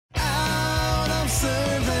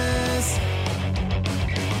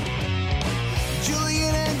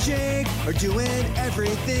are doing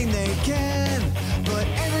everything they can, but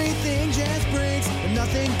everything just breaks and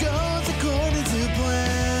nothing goes according to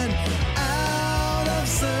plan. Out of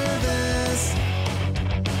service.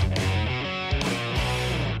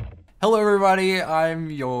 Hello everybody, I'm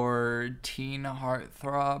your teen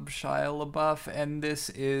heartthrob Shia LaBeouf, and this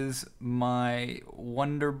is my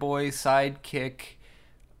Wonder Boy sidekick,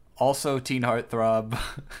 also teen heartthrob,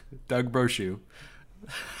 Doug Brochu.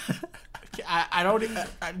 I don't.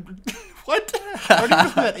 What? I don't even know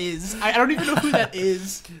who that is. I don't even know who that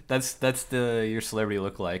is. That's your celebrity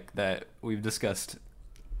look-alike that we've discussed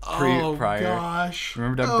Oh prior. gosh!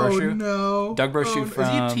 Remember Doug Brochu? Oh no! Doug Brochu Is from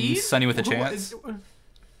he a teen? Sunny with a Who- Chance.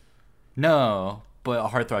 No, but a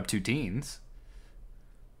heartthrob 2 teens.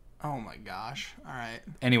 Oh my gosh! All right.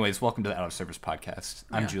 Anyways, welcome to the Out of Service podcast.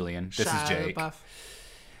 I'm Yeah. Julian. This Shia is Jake. LaBeouf.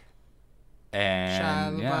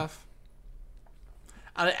 And Shia yeah. LaBeouf.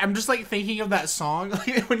 I'm just like thinking of that song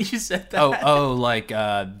when you said that. Like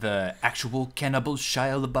the actual cannibal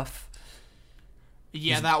Shia LaBeouf.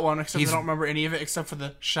 Yeah, that one. Except I he's- don't remember any of it except for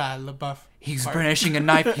the Shia LaBeouf. He's part. brandishing a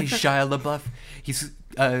knife. He's Shia LaBeouf. He's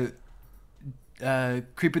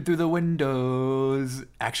creeping through the windows.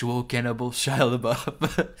 Actual cannibal Shia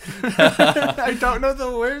LaBeouf. I don't know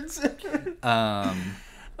the words. Oh man.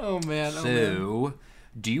 Oh, man. So,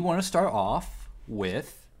 do you want to start off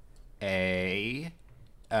with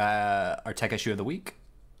our tech issue of the week?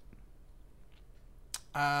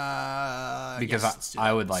 Because yes, let's do I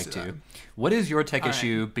that. would Let's like do to. that. What is your tech All right.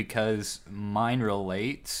 issue? Because mine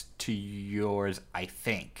relates to yours, I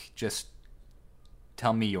think. Just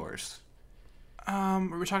tell me yours.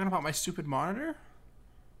 Were we talking about my stupid monitor?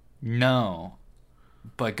 No,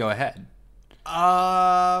 but go ahead.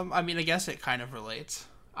 I mean, I guess it kind of relates.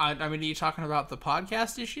 I mean, are you talking about the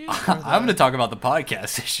podcast issues? I'm going to talk about the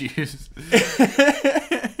podcast issues.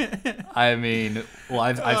 I mean, well,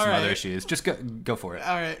 I've some other Alright. issues. Just go for it.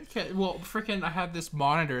 All right. Okay. Well, freaking, I have this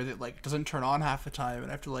monitor that like doesn't turn on half the time, and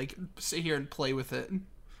I have to like sit here and play with it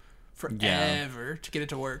forever to get it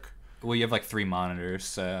to work. Well, you have like 3 monitors,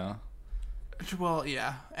 so Well,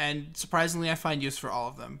 yeah, and surprisingly, I find use for all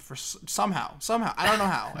of them. For somehow, I don't know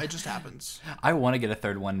how. It just happens. I want to get a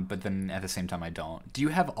third one, but then at the same time, I don't. Do you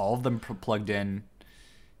have all of them plugged in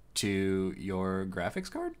to your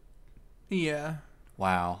graphics card? Yeah.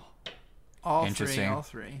 Wow. All Interesting. all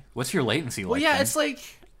three. What's your latency like? Well, yeah, then? it's like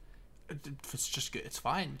it's just good. It's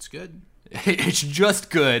fine. It's good. It's just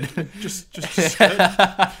good. Just good.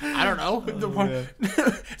 I don't know.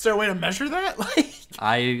 Is there a way to measure that? Like,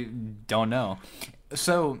 I don't know.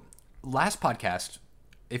 So, last podcast,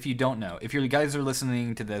 if you don't know, if you guys are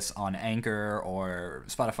listening to this on Anchor or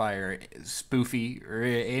Spotify or Spoofy or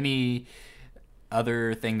any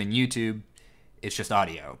other thing than YouTube, it's just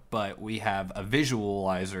audio. But we have a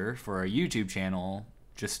visualizer for our YouTube channel,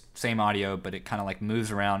 just same audio, but it kind of like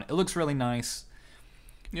moves around. It looks really nice.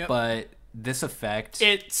 yep. But this effect,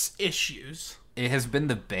 It's issues. it has been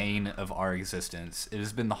the bane of our existence. It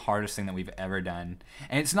has been the hardest thing that we've ever done.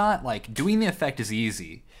 And it's not like doing the effect is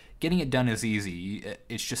easy. Getting it done is easy.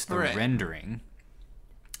 It's just the Right. rendering.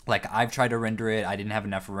 Like, I've tried to render it. I didn't have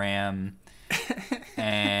enough RAM.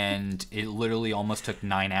 And it literally almost took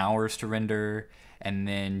 9 hours to render. And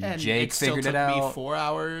then And Jake it still figured took it out. me 4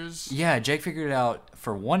 hours. Yeah, Jake figured it out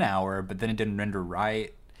for 1 hour, but then it didn't render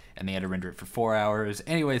right, and they had to render it for 4 hours.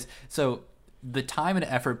 Anyways, so the time and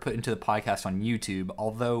effort put into the podcast on YouTube,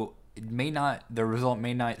 although the result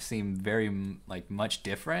may not seem very much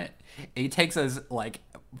different, it takes us like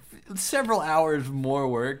several hours more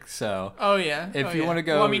work. So Oh yeah. If you wanna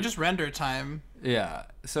go- well, I mean, just render time. yeah,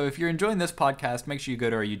 so if you're enjoying this podcast, make sure you go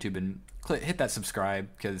to our YouTube and hit that subscribe,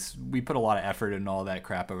 because we put a lot of effort into all that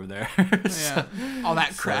crap over there. Yeah. All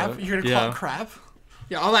that crap. You're gonna call yeah. it crap?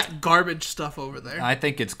 Yeah, all that garbage stuff over there. I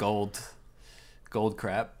think it's gold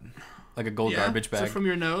crap, like a gold Yeah? garbage bag. So from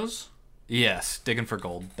your nose? Yes, digging for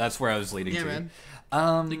gold. That's where I was leading Yeah, to. man.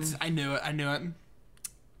 Um, I knew it.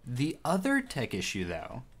 the other tech issue,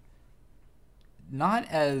 though, not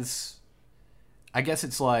as, I guess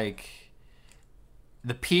it's like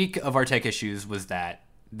the peak of our tech issues was that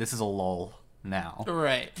this is a lull now.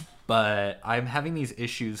 Right. But I'm having these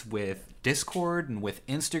issues with Discord and with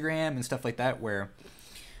Instagram and stuff like that, where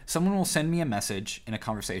someone will send me a message in a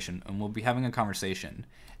conversation, and we'll be having a conversation,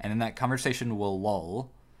 and then that conversation will lull,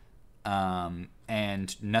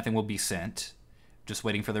 and nothing will be sent, just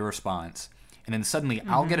waiting for the response. And then suddenly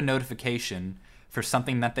I'll get a notification for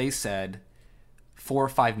something that they said 4 or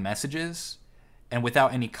 5 messages, and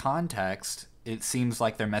without any context, it seems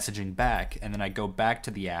like they're messaging back, and then I go back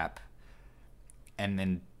to the app, and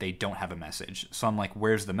then they don't have a message. So I'm like,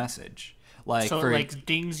 where's the message? Like, So for it like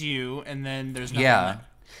dings you, and then there's nothing. yeah.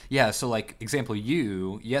 Yeah, so like example,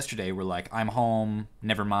 you yesterday were like, I'm home,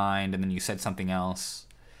 never mind, and then you said something else,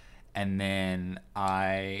 and then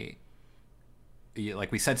we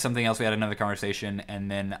said something else, we had another conversation,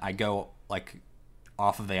 and then I go like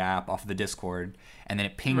off of the app, off of the Discord, and then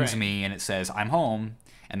it pings me and it says I'm home,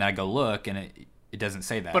 and then I go look and it doesn't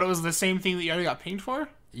say that. But it was the same thing that you already got pinged for?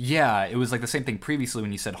 Yeah, it was like the same thing previously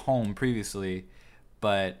when you said home previously,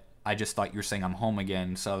 but I just thought you were saying I'm home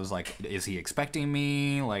again, so I was like, is he expecting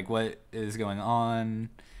me? Like, what is going on?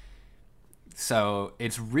 So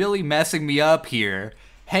it's really messing me up here.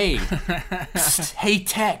 Hey, hey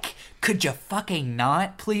Tech, could you fucking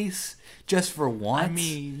not, please? Just for once? I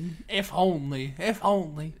mean, if only.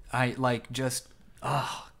 I like just,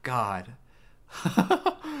 oh God.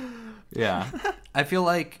 Yeah. I feel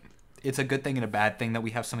like it's a good thing and a bad thing that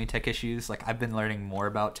we have so many tech issues. Like, I've been learning more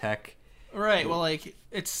about tech. Right, well, like,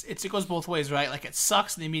 it goes both ways, right? Like, it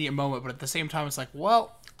sucks in the immediate moment, but at the same time, it's like,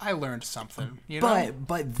 well, I learned something, you know?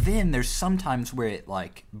 But then there's sometimes where it,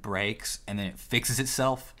 like, breaks and then it fixes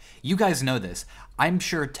itself. You guys know this. I'm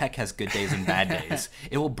sure tech has good days and bad days.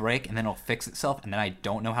 It will break and then it'll fix itself, and then I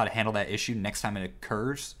don't know how to handle that issue next time it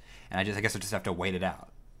occurs, and I guess I just have to wait it out.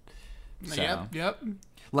 So, Yep.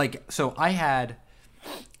 Like, so I had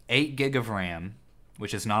 8 gig of RAM,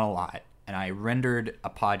 which is not a lot, and I rendered a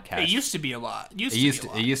podcast. It used to be a lot. It used to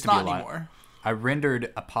be a lot. Anymore. I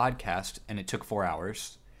rendered a podcast, and it took 4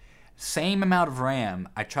 hours. Same amount of RAM,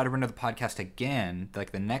 I try to render the podcast again,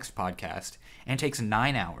 like the next podcast, and it takes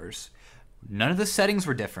 9 hours. None of the settings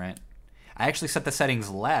were different. I actually set the settings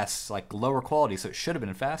less, like lower quality, so it should have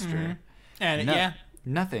been faster. Mm-hmm. And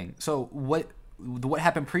nothing. So what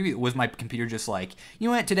happened previously was my computer just like, you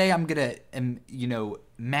know what, today I'm gonna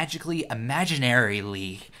magically,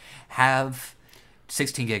 imaginarily have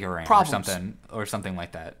 16 gig of RAM or something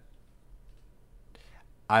like that.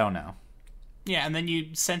 I don't know. Yeah, and then you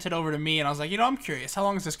sent it over to me, and I was like, I'm curious. How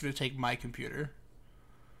long is this going to take my computer?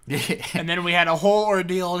 And then we had a whole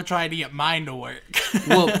ordeal trying to get mine to work.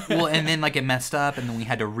 well, and then like it messed up, and then we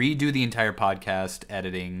had to redo the entire podcast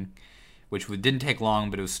editing, which didn't take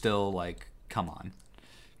long, but it was still like, come on.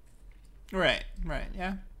 Right,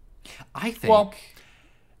 yeah. I think. Well,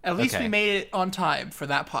 at least we made it on time for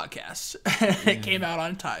that podcast. It came out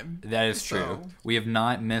on time. That is true. We have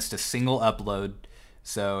not missed a single upload.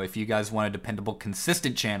 So if you guys want a dependable,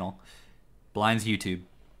 consistent channel, Blinds YouTube.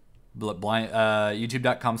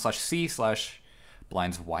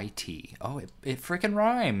 youtube.com/c/blindsyt. Oh, it freaking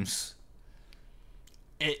rhymes.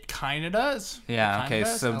 It kind of does. Yeah, okay,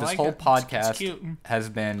 so this whole podcast has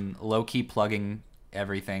been low-key plugging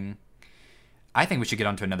everything. I think we should get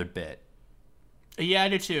onto another bit. Yeah, I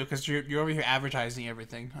do too, because you're over here advertising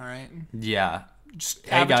everything, all right? Yeah. Just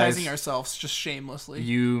advertising ourselves, just shamelessly.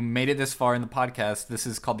 You made it this far in the podcast. This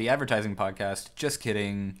is called the Advertising Podcast. Just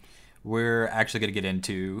kidding. We're actually going to get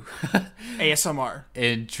into... ASMR.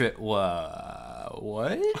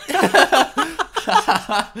 What?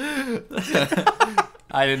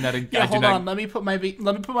 I did not... Hold on. Let me put my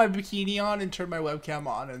bikini on and turn my webcam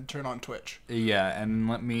on and turn on Twitch. Yeah, and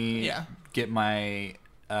let me get my...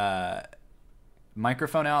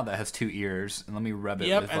 microphone out that has 2 ears, and let me rub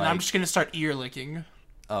it with and I'm just gonna start ear licking.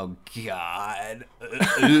 Oh God.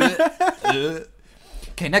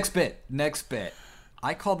 Okay, next bit.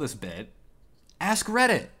 I call this bit Ask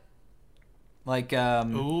Reddit. Like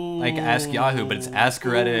Ask Yahoo, but it's Ask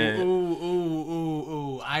Reddit.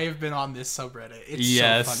 Ooh. I have been on this subreddit. It's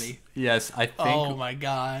so funny. Yes, I think. Oh my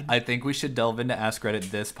God. I think we should delve into Ask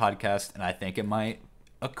Reddit this podcast, and I think it might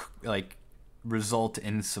result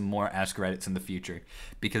in some more Ask Reddits in the future,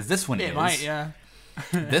 because this one it might, yeah.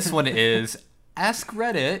 This one is Ask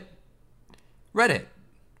Reddit. Reddit,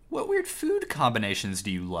 what weird food combinations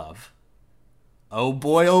do you love? Oh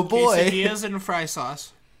boy! Quesadillas and fry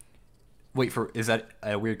sauce. Wait, is that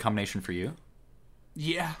a weird combination for you?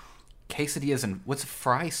 Yeah. Quesadillas and what's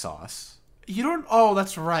fry sauce? You don't. Oh,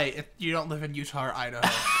 that's right. You don't live in Utah or Idaho.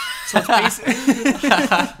 So it's basically.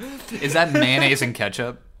 Is that mayonnaise and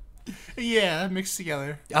ketchup? Yeah, mixed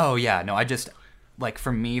together. Oh yeah, no, I just like,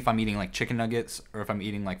 for me, if I'm eating like chicken nuggets or if I'm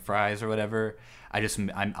eating like fries or whatever,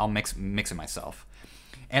 I'll mix it myself.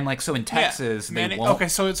 And like, so in Texas, they won't. Okay,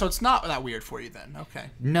 so it's not that weird for you then. Okay.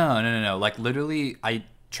 No. Like literally, I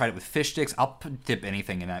tried it with fish sticks. I'll dip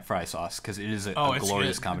anything in that fry sauce because it is a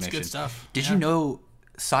glorious combination. It's good stuff. Did you know?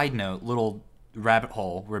 Side note, little rabbit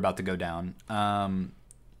hole we're about to go down.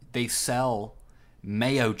 They sell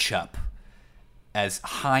mayochup as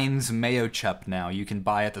Heinz mayochup now. You can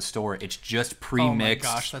buy at the store. It's just pre-mixed. Oh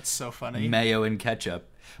my gosh, that's so funny. Mayo and ketchup.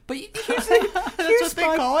 But here's what they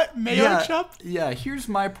call it, mayochup. Yeah. Here's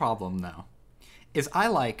my problem though, is I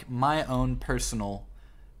like my own personal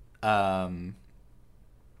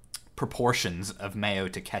proportions of mayo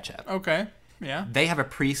to ketchup. Okay. Yeah. They have a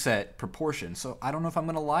preset proportion, so I don't know if I'm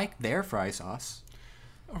gonna like their fry sauce.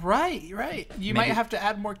 Right. You might have to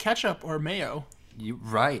add more ketchup or mayo.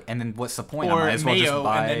 Right, and then what's the point? Or I might as well mayo just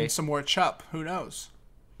buy. and then some more chup. Who knows?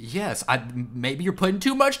 Yes, maybe you're putting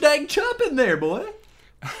too much dang chup in there, boy.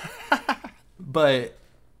 But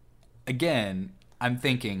again, I'm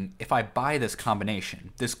thinking if I buy this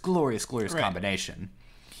combination, this glorious combination,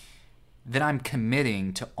 then I'm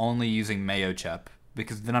committing to only using mayochup,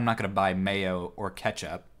 because then I'm not going to buy mayo or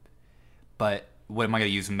ketchup. But what am I going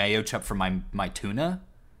to use mayochup for my tuna?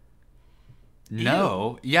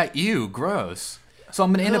 No. Yeah, ew, gross. So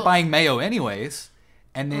I'm going to end up buying mayo anyways.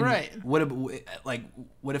 And then what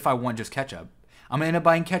if I want just ketchup? I'm going to end up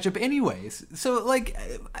buying ketchup anyways. So, like,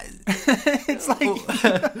 it's like,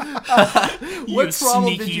 what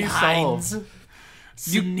problem did you solve?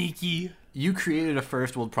 Sneaky. You created a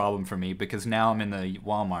first world problem for me, because now I'm in the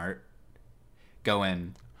Walmart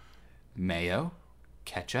going, mayo,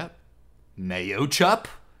 ketchup, mayochup.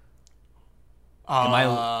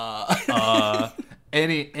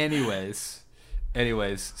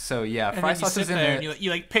 Anyways, so yeah, fry sauce is in there. And you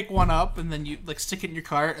like pick one up, and then you like stick it in your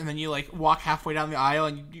cart, and then you like walk halfway down the aisle,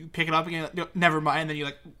 and you pick it up again. Never mind. Then you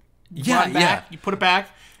like run back, you put it back,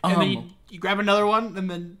 and then you grab another one, and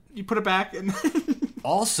then you put it back. And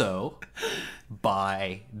also,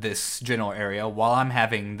 by this general area, while I'm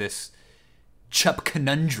having this chup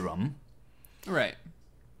conundrum, right,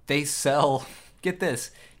 they sell, get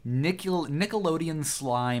this, Nickelodeon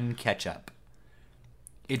slime ketchup.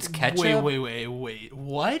 It's ketchup. Wait.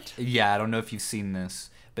 What? Yeah, I don't know if you've seen this,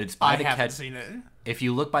 but it's by the ketchup. I haven't seen it. If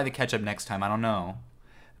you look by the ketchup next time, I don't know,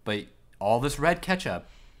 but all this red ketchup,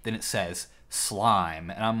 then it says slime,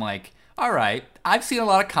 and I'm like, all right. I've seen a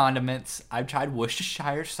lot of condiments. I've tried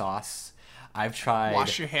Worcestershire sauce. I've tried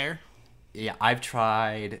wash your hair. Yeah, I've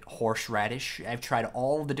tried horseradish. I've tried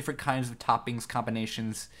all the different kinds of toppings,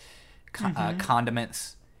 combinations,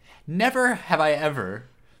 condiments. Never have I ever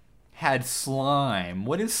had slime.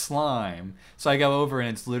 What is slime? So I go over, and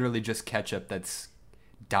it's literally just ketchup that's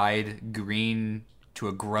dyed green to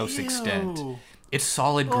a gross extent. It's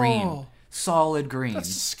solid green. Oh, solid green. That's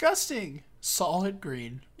disgusting. Solid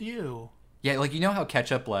green. Ew. Yeah, like, you know how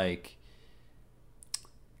ketchup, like,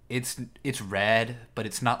 it's red, but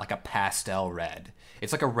it's not like a pastel red.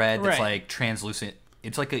 It's like a red that's like translucent.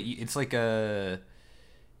 It's like a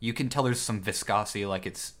you can tell there's some viscosity, like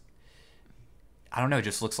it's, I don't know, it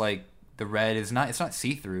just looks like the red is not, it's not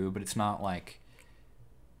see-through, but it's not like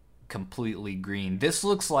completely green. This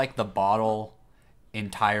looks like the bottle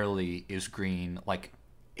entirely is green, like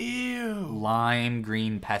ew, lime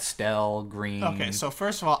green, pastel green. Okay, so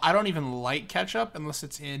first of all, I don't even like ketchup unless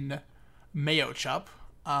it's in mayochup.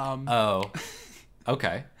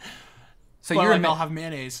 Okay. So but, like, I'll have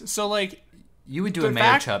mayonnaise. So, like, you would do a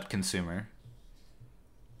mayochup consumer.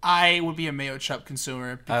 I would be a mayochup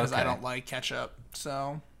consumer because I don't like ketchup.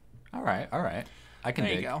 So, all right, I can.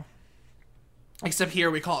 There you go. Except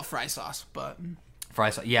here we call it fry sauce, but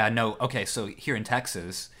fry sauce. Yeah, no. Okay, so here in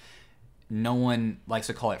Texas, no one likes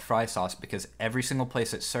to call it fry sauce because every single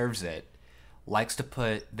place that serves it likes to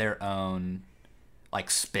put their own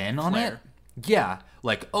like spin on it. Yeah,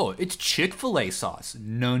 like, oh, it's Chick-fil-A sauce.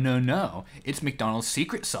 No. It's McDonald's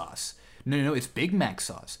secret sauce. No, it's Big Mac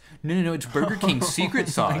sauce. No, it's Burger King's secret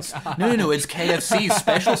sauce. No, it's KFC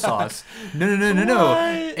special sauce.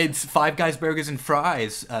 No. It's Five Guys Burgers and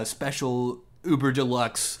Fries, special Uber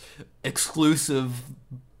Deluxe exclusive.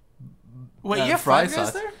 Wait, you have fry Five Guys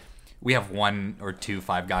sauce. there? We have 1 or 2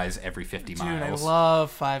 Five Guys every 50 miles. Dude, I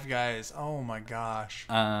love Five Guys. Oh my gosh.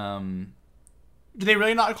 Do they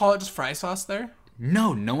really not call it just fry sauce there?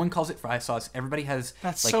 No one calls it fry sauce. Everybody has.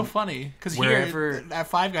 That's like, so funny because wherever here at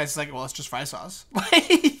Five Guys, it's like, well, it's just fry sauce.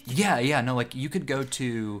 Yeah. No, like you could go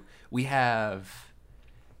to. We have.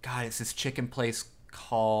 God, it's this chicken place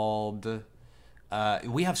called.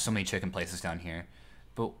 We have so many chicken places down here,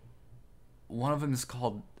 but one of them is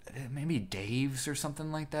called maybe Dave's or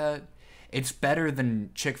something like that. It's better than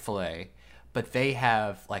Chick-fil-A. But they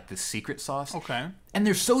have, like, the secret sauce. Okay. And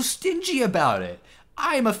they're so stingy about it.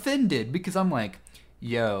 I'm offended because I'm like,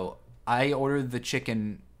 yo, I ordered the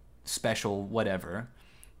chicken special whatever.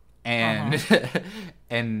 And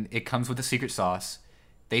and it comes with the secret sauce.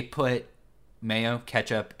 They put mayo,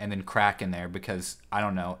 ketchup, and then crack in there because, I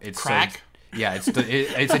don't know. It's crack? So, yeah, it's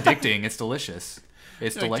addicting. It's delicious.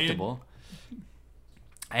 It's delectable. Dude.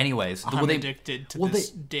 Anyways, I'm addicted to this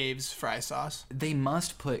Dave's fry sauce. They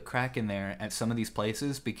must put crack in there at some of these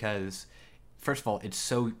places because, first of all, it's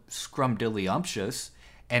so scrumdiddlyumptious,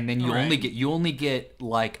 and then you only get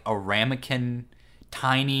like a ramekin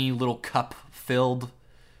tiny little cup filled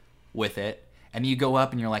with it. And you go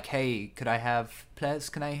up and you're like, hey, could I have, please,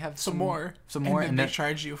 can I have Some more. Some more? And then they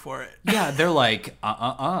charge you for it. Yeah, they're like,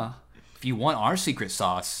 If you want our secret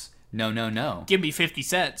sauce, no. Give me 50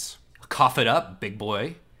 cents. Cough it up, big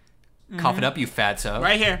boy. Cough it up, you fatso.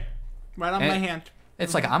 Right here. Right on my hand.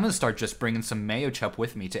 It's like, I'm going to start just bringing some mayochup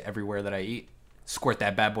with me to everywhere that I eat. Squirt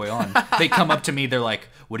that bad boy on. They come up to me, they're like,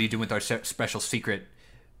 what are you doing with our special secret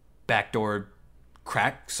backdoor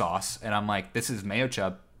crack sauce? And I'm like, this is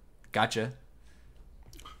mayochup. Gotcha.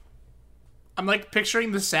 I'm like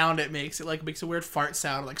picturing the sound it makes. It like makes a weird fart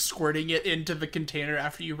sound, like squirting it into the container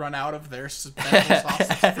after you run out of their special sauce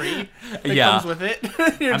that's free. That comes with it.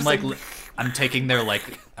 I'm like I'm taking their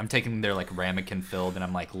ramekin filled and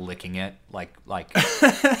I'm like licking it like lick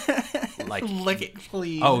it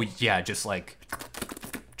clean. Oh yeah, just like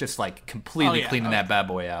completely cleaning that bad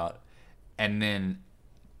boy out. And then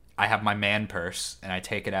I have my man purse and I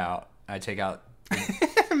take it out. I take out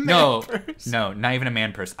No, not even a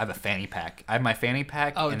man purse. I have a fanny pack. I have my fanny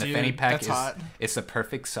pack, and the fanny pack is the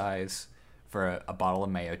perfect size for a bottle of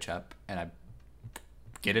mayochup, and I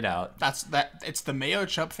get it out. It's the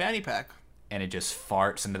mayochup fanny pack, and it just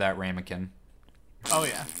farts into that ramekin. Oh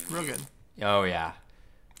yeah, real good. Oh yeah,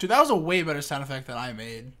 dude, that was a way better sound effect than I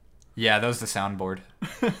made. Yeah, that was the soundboard.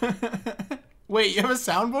 Wait, you have a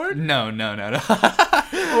soundboard? No.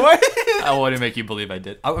 What? I want to make you believe I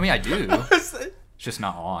did. I mean, I do. It's just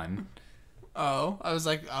not on. Oh, I was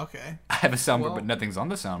like, okay. I have a soundboard, but nothing's on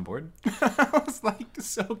the soundboard. I was like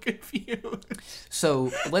so confused.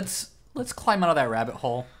 So let's climb out of that rabbit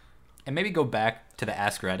hole, and maybe go back to the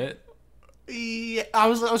Ask Reddit. Yeah, I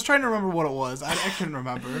was trying to remember what it was. I couldn't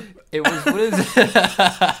remember. It was what is?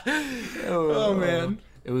 Oh man.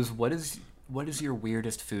 It was what is your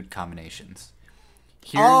weirdest food combinations?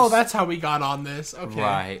 That's how we got on this. Okay.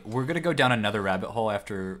 Right. We're going to go down another rabbit hole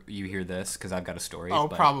after you hear this, because I've got a story. Oh,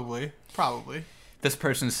 probably. This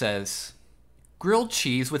person says, grilled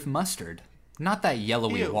cheese with mustard. Not that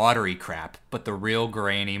yellowy, watery crap, but the real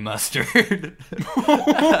grainy mustard.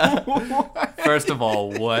 First of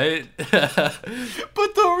all, what? But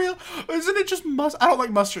the real... Isn't it just mustard? I don't like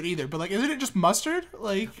mustard either, but, like, isn't it just mustard?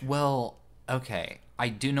 Like... Well, okay. I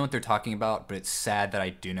do know what they're talking about, but it's sad that I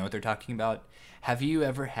do know what they're talking about. Have you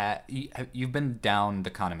ever had... You've been down the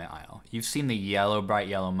condiment aisle. You've seen the bright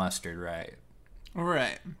yellow mustard, right?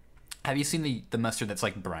 Right. Have you seen the mustard that's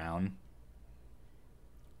like brown?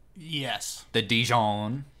 Yes. The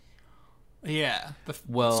Dijon? Yeah. The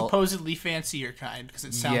supposedly fancier kind, because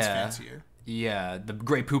it sounds fancier. Yeah. The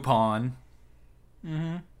Grey Poupon.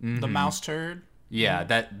 Mm-hmm. The mouse turd.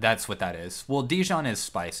 Yeah, that's what that is. Well, Dijon is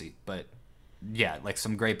spicy, but yeah, like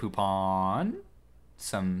some Grey Poupon.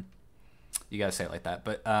 Some... You gotta say it like that,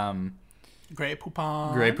 but Grey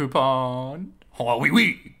Poupon. Grey Poupon. Oh,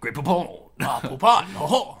 oui, Grey Poupon. Poupon.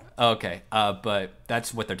 Oh. Okay, but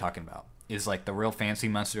that's what they're talking about. Is like the real fancy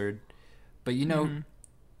mustard. But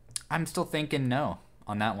I'm still thinking no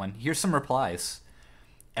on that one. Here's some replies.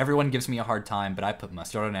 Everyone gives me a hard time, but I put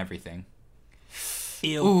mustard on everything.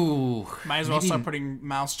 Ew. Ooh. Might as well start putting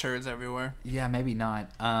mouse turds everywhere. Yeah, maybe not.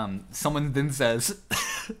 Someone then says,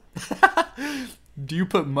 do you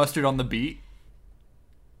put mustard on the beet?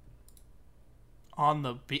 On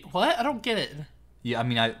the beet? What? I don't get it. Yeah, I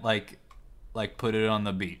mean, I like put it on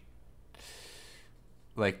the beat.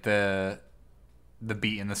 Like the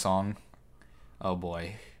beat in the song. Oh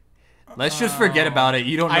boy. Let's just forget about it.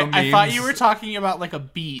 You don't know memes. I thought you were talking about like a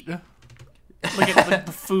beet. Like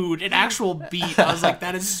the food, an actual beet. I was like,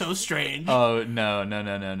 that is so strange. Oh,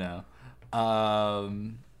 no.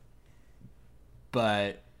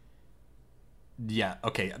 But yeah,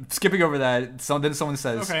 okay. Skipping over that. Then someone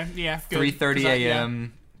says, okay, yeah, 3:30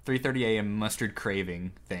 a.m. 3:30 a.m. mustard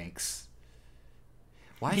craving. Thanks.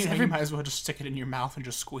 Why is you might as well just stick it in your mouth and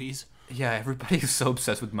just squeeze. Yeah, everybody is so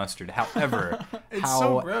obsessed with mustard. However,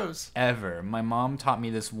 so gross. My mom taught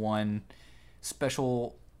me this one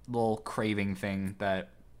special little craving thing that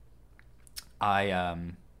I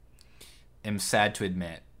am sad to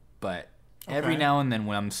admit, but every now and then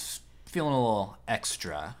when I'm feeling a little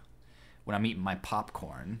extra, when I'm eating my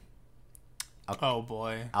popcorn,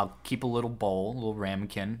 I'll keep a little bowl, a little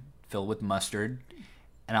ramekin filled with mustard,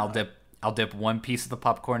 and I'll dip one piece of the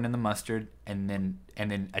popcorn in the mustard, and then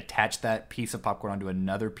attach that piece of popcorn onto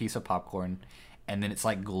another piece of popcorn, and then it's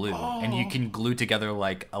like glue, and you can glue together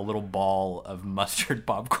like a little ball of mustard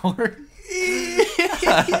popcorn.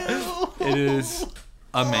 It is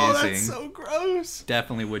amazing. Oh, that's so gross.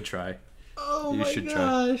 Definitely would try. Oh you my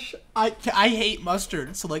gosh. Try. I hate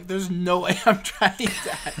mustard, so like there's no way I'm trying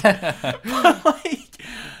that. But like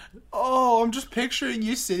Oh, I'm just picturing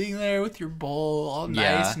you sitting there with your bowl all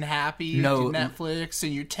nice and happy. No. With your Netflix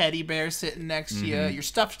and your teddy bear sitting next to you. Your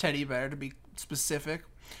stuffed teddy bear, to be specific.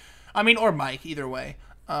 I mean, or Mike, either way.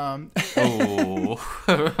 Oh.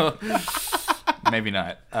 Maybe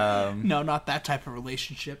not. No, not that type of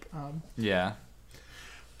relationship. Yeah.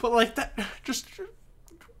 But like that, just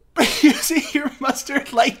using your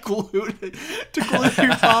mustard like glue to glue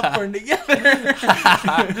your popcorn together.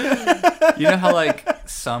 You know how like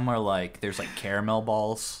some are like there's like caramel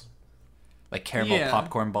balls, like caramel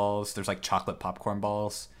popcorn balls. There's like chocolate popcorn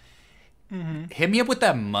balls. Hit me up with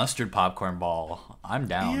that mustard popcorn ball. I'm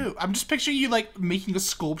down. Ew, I'm just picturing you like making a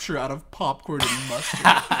sculpture out of popcorn and mustard.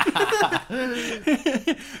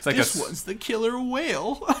 It's like this one's the killer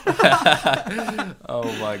whale. Oh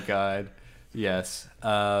my god. Yes.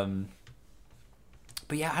 But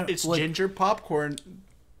yeah, it's like, ginger popcorn.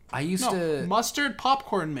 Mustard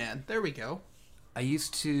popcorn man. There we go. I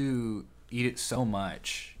used to eat it so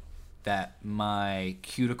much that my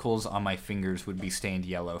cuticles on my fingers would be stained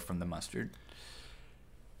yellow from the mustard.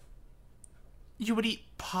 You would eat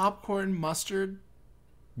popcorn mustard?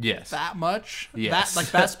 Yes. That much? Yes.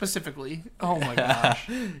 That specifically? Oh my gosh.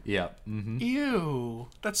 Yeah. Mm-hmm. Ew.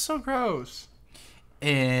 That's so gross.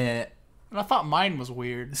 And I thought mine was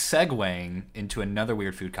weird. Segueing into another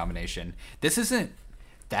weird food combination. This isn't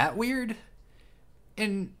that weird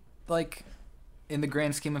in the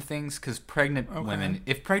grand scheme of things, because pregnant women,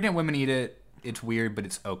 if pregnant women eat it, it's weird, but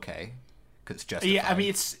it's okay, because it's justified. Yeah, I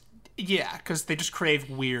mean, because they just crave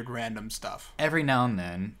weird random stuff. Every now and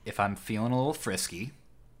then, if I'm feeling a little frisky,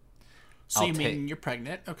 so you mean you're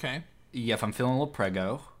pregnant? Okay. Yeah, if I'm feeling a little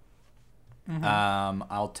preggo,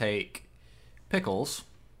 I'll take pickles,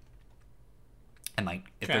 and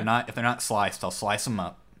if they're not sliced, I'll slice them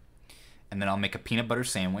up, and then I'll make a peanut butter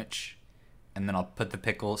sandwich, and then I'll put the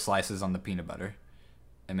pickle slices on the peanut butter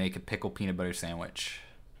and make a pickle peanut butter sandwich.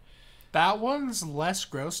 That one's less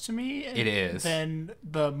gross to me. It is. Than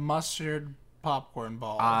the mustard popcorn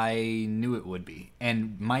ball. I knew it would be.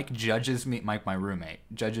 And Mike, my roommate,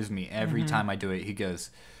 judges me every time I do it. He goes,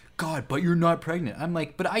 God, but you're not pregnant. I'm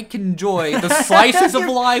like, but I can enjoy the slices of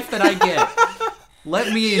life that I get.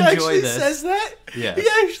 Let me enjoy this. He actually says that? Yeah. He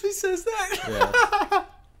actually says that? Yeah.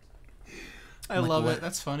 I love it.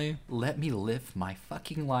 That's funny. Let me live my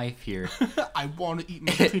fucking life here. I want to eat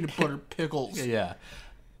my peanut butter pickles. Yeah.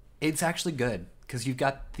 It's actually good because you've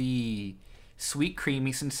got the sweet,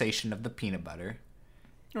 creamy sensation of the peanut butter.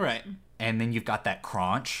 Right. And then you've got that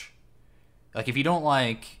crunch. Like if you don't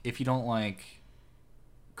like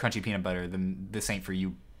crunchy peanut butter, then this ain't for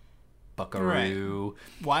you, buckaroo.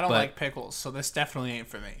 Right. Well, I don't like pickles, so this definitely ain't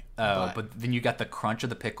for me. Oh, but then you got the crunch of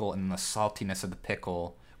the pickle and the saltiness of the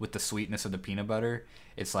pickle with the sweetness of the peanut butter.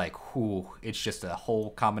 It's like, whoo, it's just a whole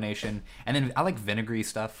combination. And then I like vinegary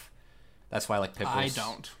stuff. That's why I like pickles. I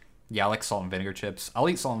don't. Yeah, I like salt and vinegar chips. I'll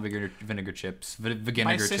eat salt and vinegar chips.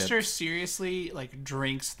 My sister seriously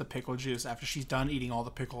drinks the pickle juice after she's done eating all the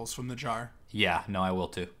pickles from the jar. Yeah, no, I will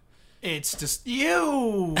too. It's just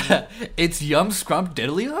ew. It's yum scrump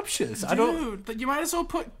diddlyumptious. Dude, you might as well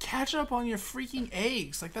put ketchup on your freaking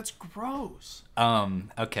eggs. Like, that's gross.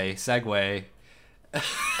 Okay, segue.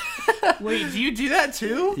 Wait, do you do that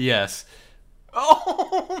too? Yes.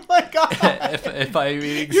 Oh my god! if I'm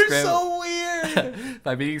eating You're so weird. If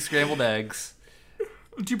I'm eating scrambled eggs,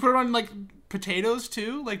 do you put it on potatoes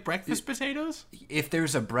too, like breakfast potatoes? If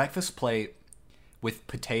there's a breakfast plate with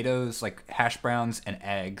potatoes, like hash browns and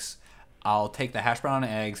eggs, I'll take the hash brown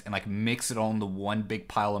and eggs and mix it on the one big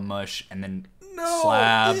pile of mush, and then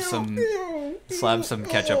slab some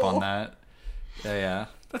ketchup on that. Yeah.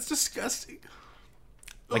 That's disgusting.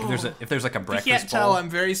 Like if there's a breakfast you can't bowl. tell I'm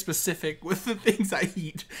very specific with the things I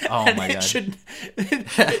eat. Oh and my god!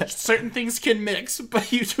 Certain things can mix,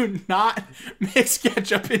 but you do not mix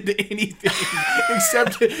ketchup into anything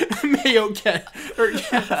except mayo or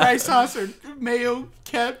fry sauce or mayo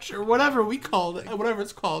ketchup or whatever we call it, whatever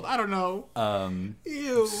it's called. I don't know.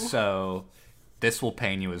 Ew. So this will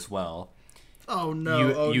pain you as well. Oh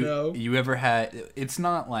no! No! You ever had? It's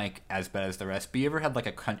not as bad as the rest, but you ever had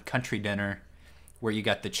a country dinner where you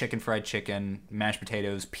got the fried chicken, mashed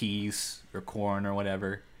potatoes, peas, or corn, or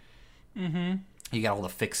whatever. Mm-hmm. You got all the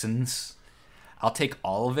fixins. I'll take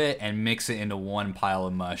all of it and mix it into one pile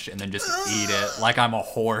of mush and then just eat it like I'm a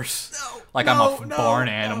horse. I'm a barn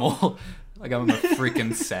animal. Like I'm a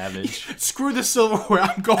freaking savage. Screw the silverware,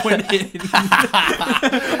 I'm going in.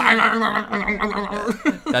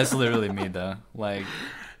 That's literally me, though.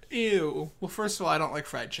 Ew. Well, first of all, I don't like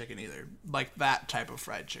fried chicken either. Like that type of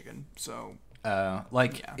fried chicken, so...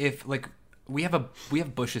 if we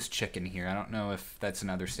have Bush's chicken here. I don't know if that's in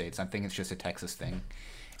other states. I think it's just a Texas thing.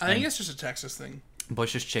 I think it's just a Texas thing.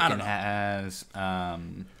 Bush's Chicken has,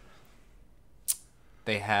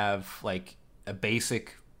 they have, like, a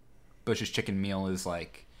basic Bush's Chicken meal is,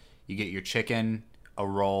 like, you get your chicken, a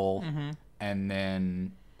roll, and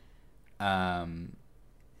then,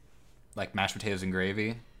 like, mashed potatoes and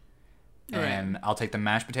gravy. And I'll take the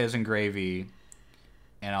mashed potatoes and gravy,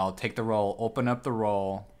 and I'll take the roll, open up the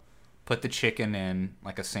roll, put the chicken in,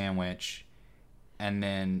 like a sandwich, and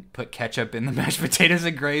then put ketchup in the mashed potatoes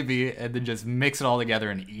and gravy, and then just mix it all together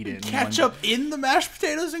and eat it. Ketchup in the mashed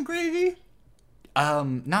potatoes and gravy?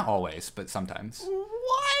 Not always, but sometimes.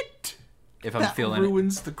 What? If I'm feeling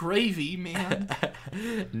ruins the gravy, man.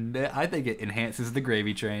 I think it enhances the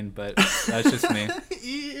gravy train, but that's just me.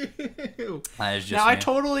 Ew. That is just now,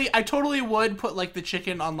 me. I totally would put like the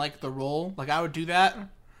chicken on like the roll. Like I would do that.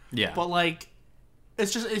 Yeah. But like,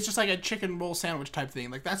 it's just like a chicken roll sandwich type thing.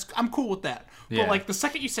 Like I'm cool with that. Yeah. But like the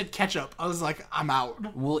second you said ketchup, I was like, I'm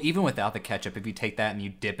out. Well, even without the ketchup, if you take that and you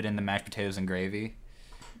dip it in the mashed potatoes and gravy,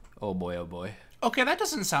 oh boy, oh boy. Okay, that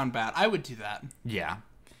doesn't sound bad. I would do that. Yeah.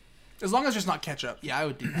 As long as there's not ketchup. Yeah, I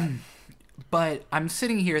would do that. But I'm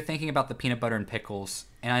sitting here thinking about the peanut butter and pickles,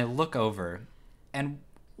 and I look over, and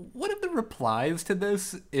one of the replies to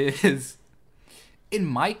this is, in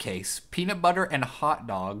my case, peanut butter and hot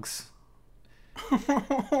dogs.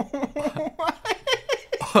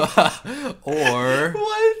 Or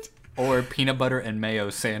What? Or peanut butter and mayo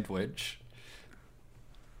sandwich.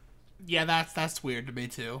 Yeah, that's weird to me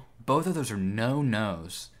too. Both of those are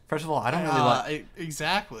no-nos. First of all, I don't really like...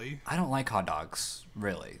 Exactly. I don't like hot dogs,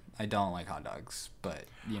 really. I don't like hot dogs, but,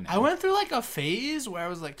 you know. I went through, like, a phase where I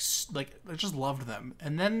was, like, I just loved them.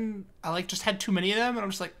 And then I, like, just had too many of them, and I'm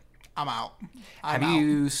just like, I'm out. Have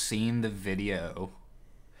you seen the video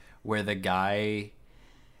where the guy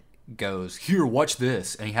goes, here, watch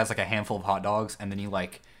this, and he has, like, a handful of hot dogs, and then he,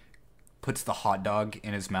 like, puts the hot dog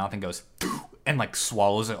in his mouth and goes... and like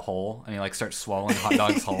swallows it whole, and he like starts swallowing hot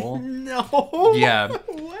dogs whole. No. Yeah.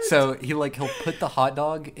 What? So he'll put the hot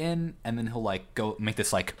dog in, and then he'll like go make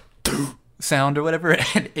this like sound or whatever,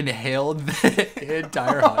 and inhale the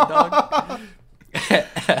entire hot dog.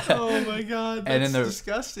 Oh my god, that's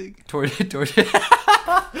disgusting. Towards and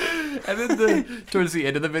then towards the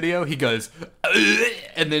end of the video, he goes,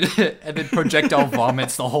 and then projectile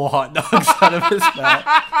vomits the whole hot dogs out of his mouth.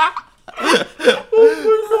 Oh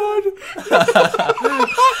my god.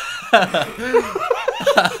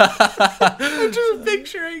 I'm just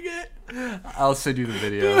picturing it. I'll send you the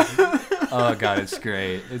video. Oh god, it's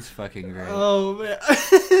great. It's fucking great. Oh man.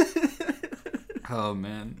 Oh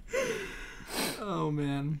man. Oh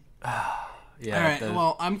man. Yeah. All right.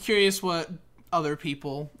 Well, I'm curious what other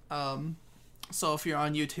people. So if you're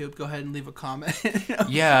on YouTube, go ahead and leave a comment.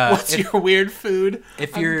 Yeah. What's your weird food? I'm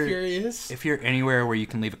curious. If you're anywhere where you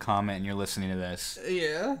can leave a comment and you're listening to this,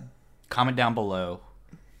 Yeah. comment down below.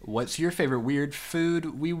 What's your favorite weird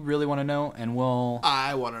food? We really want to know, and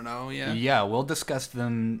I want to know. Yeah. Yeah, we'll discuss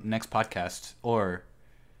them next podcast, or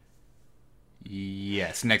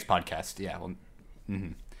yes, next podcast. Yeah. Well,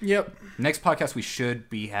 Yep. Next podcast, we should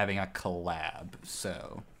be having a collab.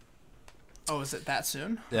 So. Oh, is it that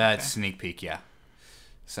soon? That's sneak peek, yeah.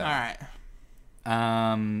 So. All right.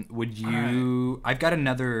 Would you? Right. I've got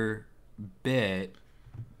another bit,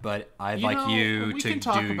 but I'd like you to. We can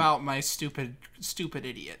talk about my stupid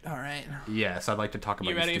idiot. All right. Yes, I'd like to talk about.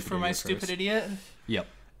 You ready for my stupid idiot? Yep.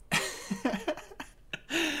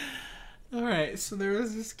 All right. So there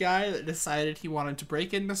was this guy that decided he wanted to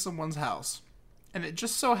break into someone's house, and it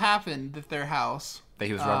just so happened that their house. That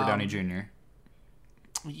he was Robert Downey Jr.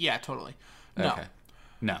 Yeah, totally. No. Okay.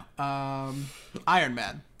 No. Iron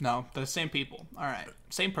Man. No, the same people. All right,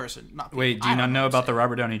 same person. Not people. Wait. Do you not know about the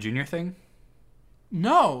Robert Downey Jr. thing?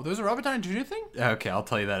 No, there's a Robert Downey Jr. thing. Okay, I'll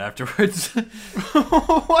tell you that afterwards.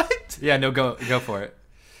 What? Yeah. No. Go for it.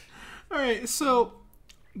 All right. So,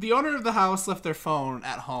 the owner of the house left their phone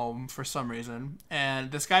at home for some reason,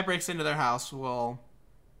 and this guy breaks into their house. Well,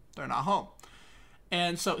 they're not home,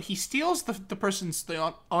 and so he steals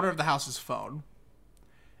the owner of the house's phone,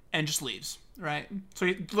 and just leaves. Right, so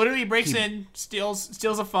he literally breaks in,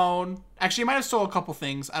 steals a phone. Actually, he might have stole a couple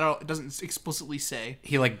things. It doesn't explicitly say.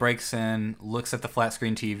 He like breaks in, looks at the flat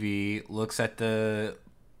screen TV, looks at the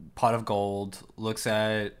pot of gold, looks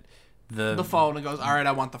at the phone, and goes, "All right,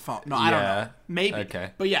 I want the phone." No, I don't know. Maybe.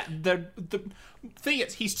 Okay. But yeah, the thing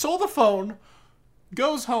is, he stole the phone,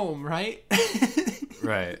 goes home, right?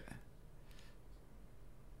 Right.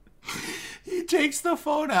 He takes the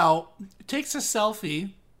phone out, takes a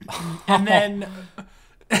selfie. And then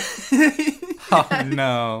oh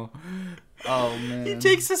no. Oh man. He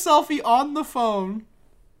takes a selfie on the phone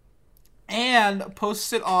and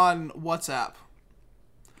posts it on WhatsApp.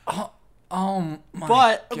 Oh my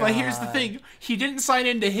But God. here's the thing: he didn't sign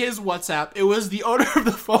into his WhatsApp. It was the owner of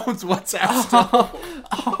the phone's WhatsApp.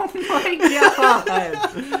 Oh my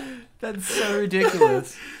God. That's so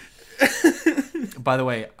ridiculous. By the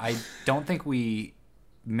way, I don't think we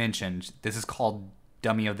mentioned this is called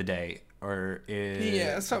Dummy of the Day, or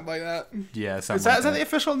Yeah, something like that. Yeah, something. Is that the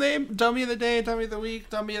official name? Dummy of the Day, Dummy of the Week,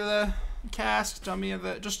 Dummy of the Cast, Dummy of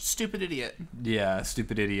the just Stupid Idiot. Yeah,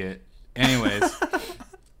 Stupid Idiot. Anyways,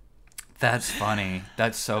 that's funny.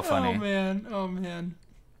 That's so funny. Oh man.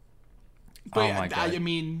 But Oh my God. I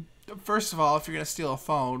mean, first of all, if you're gonna steal a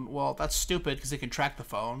phone, well, that's stupid because they can track the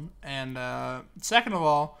phone. And second of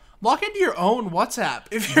all, log into your own WhatsApp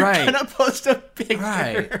if you're gonna post a picture.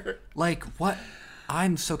 Right. Like what?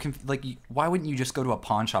 I'm so confused. Like, why wouldn't you just go to a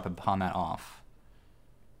pawn shop and pawn that off?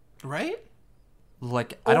 Right?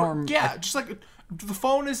 Like, Or, I don't. Yeah, just like the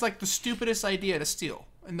phone is like the stupidest idea to steal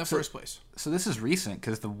in the first place. So this is recent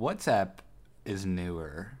because the WhatsApp is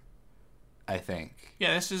newer, I think.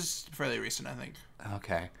 Yeah, this is fairly recent, I think.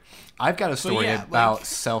 Okay. I've got a story about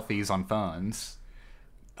selfies on phones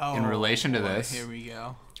in relation to this. Here we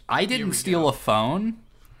go. I didn't steal a phone,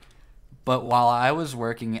 but while I was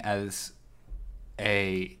working as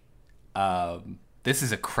a... this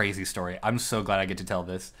is a crazy story. I'm so glad I get to tell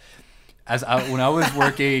this. When I was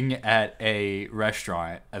working at a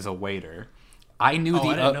restaurant as a waiter, I knew I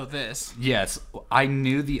didn't know this. Yes, I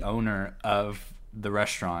knew the owner of the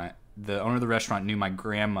restaurant. The owner of the restaurant knew my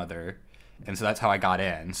grandmother, and so that's how I got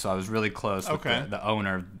in. So I was really close with the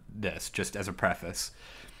owner of this, just as a preface.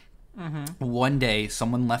 Mm-hmm. One day,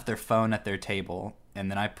 someone left their phone at their table, and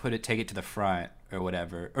then I take it to the front or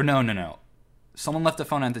whatever. Or no. Someone left the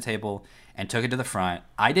phone at the table and took it to the front.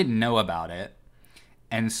 I didn't know about it.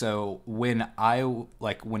 And so when I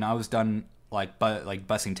was done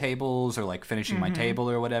bussing tables or like finishing my table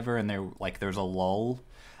or whatever, and there's a lull,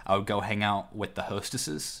 I would go hang out with the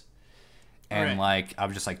hostesses, and I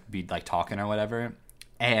would just be talking or whatever.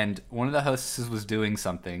 And one of the hostesses was doing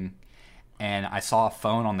something, and I saw a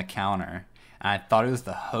phone on the counter, and I thought it was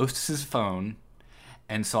the hostess's phone,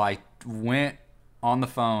 and so I went on the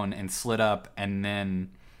phone and slid up, and then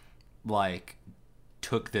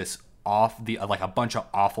took this off a bunch of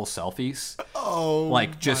awful selfies.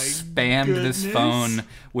 Just spammed this phone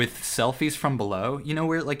with selfies from below. You know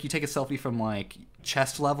where you take a selfie from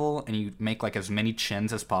chest level and you make as many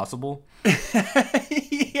chins as possible?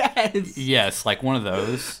 Yes, one of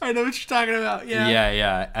those. I know what you're talking about.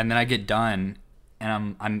 Yeah. And then I get done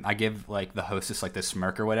and I give the hostess this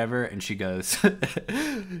smirk or whatever, and she goes,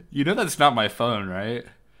 "You know that's not my phone, right?"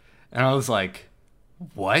 And I was like,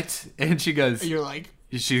 "What?" And she goes,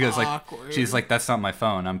 She goes awkward. She's like, "That's not my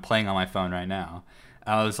phone. I'm playing on my phone right now."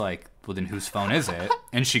 I was like, "Well, then whose phone is it?"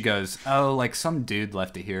 And she goes, "Oh, some dude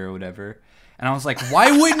left it here or whatever." And I was like,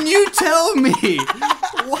 "Why wouldn't you tell me?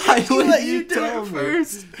 Why wouldn't you tell me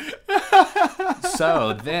first?"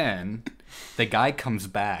 So then the guy comes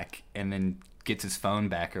back and then gets his phone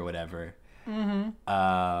back or whatever.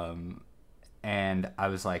 Mm-hmm. And I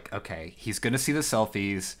was like, okay, he's gonna see the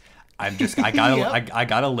selfies. I gotta I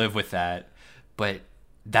gotta live with that. But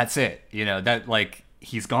that's it, that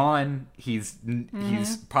he's gone. He's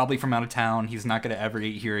probably from out of town. He's not gonna ever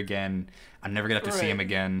eat here again. I'm never gonna have to see him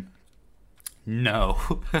again. No.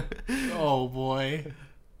 Oh boy.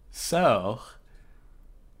 So,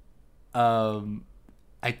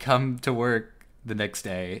 I come to work the next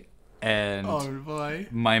day, and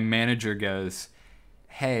my manager goes,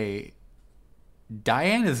 "Hey,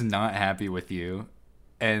 Diane is not happy with you,"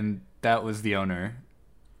 and that was the owner.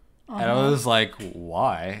 And I was like,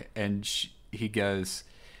 "Why?" And he goes,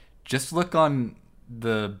 "Just look on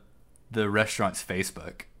the restaurant's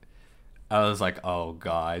Facebook." I was like, "Oh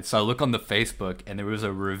God." So I look on the Facebook, and there was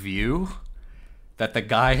a review that the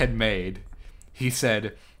guy had made. He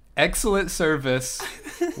said, "Excellent service,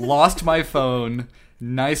 lost my phone,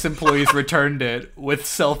 nice employees returned it with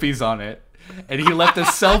selfies on it." And he left the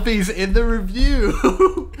selfies in the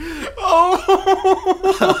review. Oh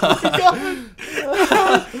my God.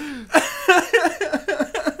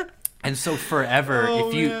 And so forever,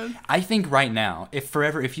 I think right now, if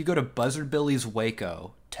you go to Buzzard Billy's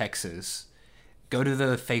Waco, Texas, go to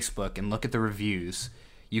the Facebook and look at the reviews,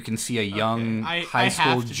 you can see a young high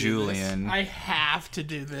school Julian. I have to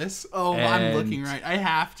do this. Oh, I'm looking right. I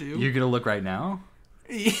have to. You're going to look right now?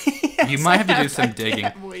 Yes, you might have to do some digging.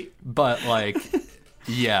 Can't wait. But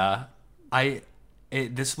yeah,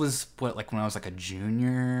 this was when I was a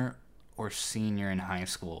junior or senior in high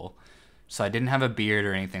school. So I didn't have a beard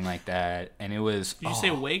or anything like that, and it was. Did you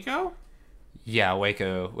say Waco? Yeah,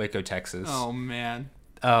 Waco, Texas. Oh man.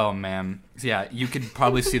 Oh man, yeah, you could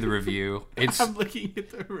probably see the review. I'm looking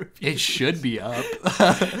at the review. It should be up.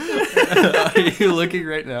 Are you looking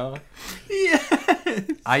right now? Yeah.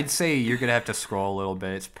 I'd say you're gonna have to scroll a little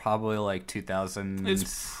bit. It's probably like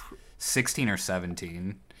 2016 or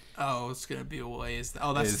 17. Oh, it's gonna be a ways.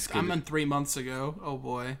 Oh, I'm in 3 months ago. Oh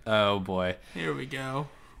boy. Oh boy. Here we go.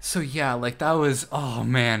 So yeah, like that was. Oh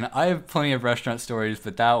man, I have plenty of restaurant stories,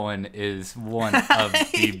 but that one is one of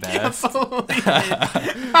the best.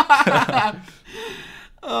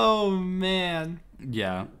 Oh man.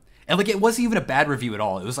 Yeah. And like it wasn't even a bad review at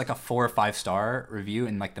all. It was like a 4 or 5 star review,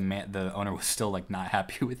 and like the owner was still like not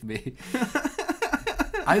happy with me.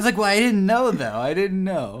 I was like, well, I didn't know though. I didn't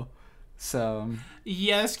know. So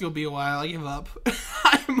yeah, it's gonna be a while. I give up.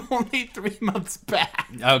 I'm only 3 months back.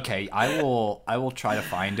 Okay, I will try to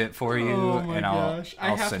find it for you. Oh my and gosh,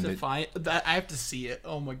 I'll I have send to it. find that. I have to see it.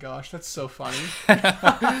 Oh my gosh, that's so funny. Oh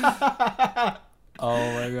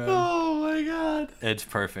my god. Oh my god. It's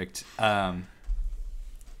perfect. So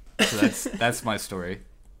that's my story.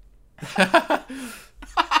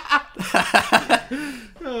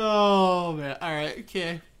 Oh man. All right.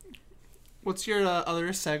 Okay. What's your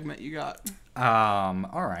other segment you got? All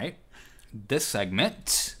right. This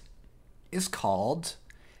segment is called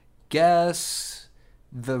Guess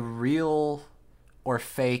the Real or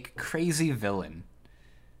Fake Crazy Villain.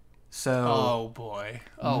 So Oh boy.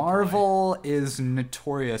 Oh, Marvel is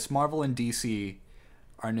notorious. Marvel and DC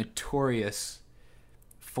are notorious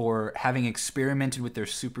for having experimented with their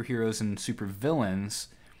superheroes and supervillains.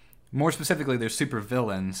 More specifically, their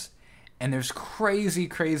supervillains. And there's crazy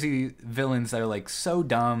villains that are like so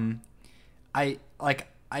dumb. I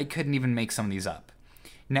couldn't even make some of these up.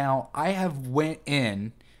 Now, I have went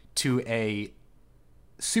in to a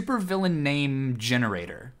supervillain name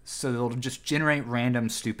generator. So it'll just generate random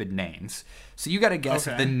stupid names. So you got to guess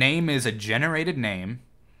if the name is a generated name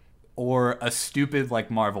or a stupid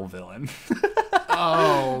like Marvel villain.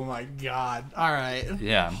 Oh my god. All right.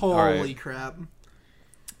 Yeah. Holy crap.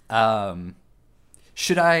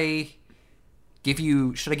 Should I give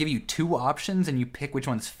you 2 options and you pick which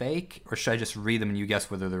one's fake, or should I just read them and you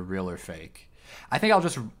guess whether they're real or fake? I think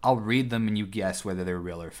I'll read them and you guess whether they're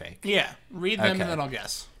real or fake. Yeah, read them Okay. and then I'll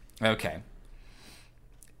guess. Okay.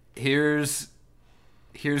 Here's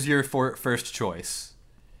your first choice.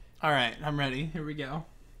 All right, I'm ready. Here we go.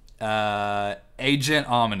 Agent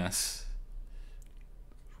Ominous.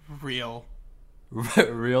 Real.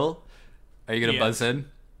 Real? Are you gonna Yes. buzz in?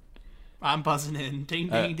 I'm buzzing in. Ding,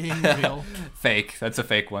 ding, ding. Real. Fake. That's a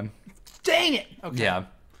fake one. Dang it. Okay. Yeah.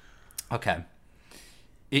 Okay.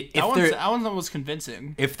 That one was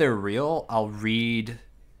convincing. If they're real, I'll read.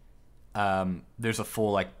 There's a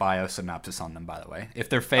full like bio synopsis on them, by the way. If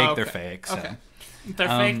they're fake, they're fake. So. Okay. If they're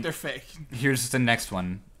fake, they're fake. Here's the next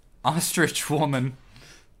one: Ostrich Woman.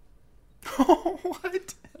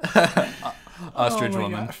 What? Ostrich Oh my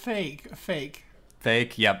Woman. God. Fake. Fake.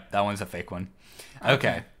 Yep, that one's a fake one.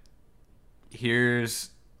 Okay.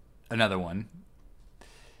 Here's another one: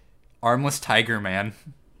 Armless Tiger Man.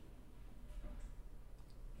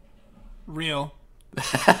 Real.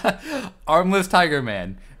 Armless Tiger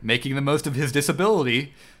Man, making the most of his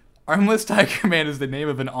disability. Armless Tiger Man is the name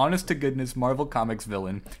of an honest-to-goodness Marvel Comics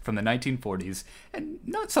villain from the 1940s, and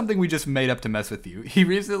not something we just made up to mess with you. He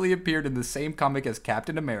recently appeared in the same comic as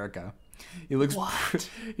Captain America. He looks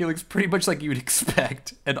pretty much like you would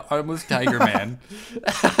expect an armless tiger man.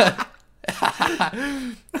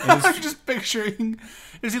 I'm just picturing.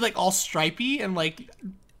 Is he like all stripy and like?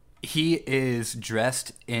 He is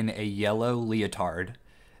dressed in a yellow leotard,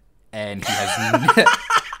 and he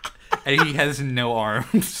has no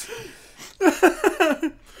arms.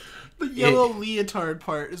 The yellow leotard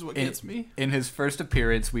part is what gets me. In his first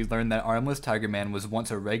appearance, we learned that Armless Tiger Man was once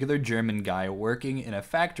a regular German guy working in a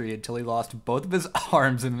factory until he lost both of his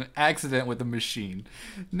arms in an accident with a machine.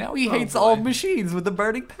 Now he hates all machines with a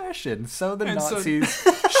burning passion, so the Nazis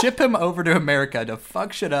ship him over to America to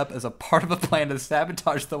fuck shit up as a part of a plan to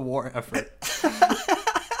sabotage the war effort.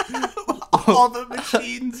 All the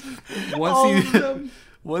machines.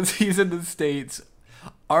 Once he's in the States,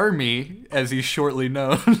 Army, as he's shortly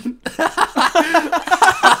known,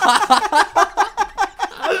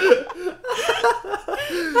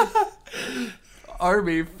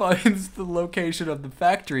 Army finds the location of the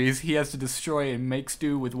factories he has to destroy and makes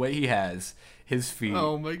do with what he has. His feet.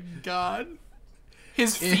 Oh my god.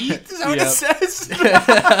 His feet? Is that what it says?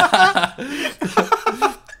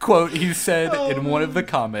 Quote, he said in one of the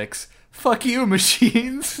comics, "Fuck you,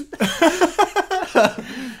 machines."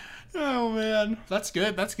 Oh Oh man, that's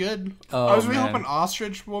good. That's good. I was really hoping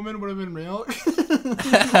ostrich woman would have been real.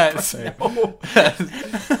 Same.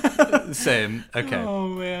 Same. Okay. Oh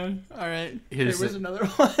man. All right. Here's another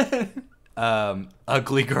one.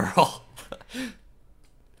 Ugly girl.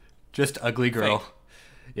 Just ugly girl. Fake.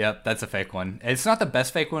 Yep, that's a fake one. It's not the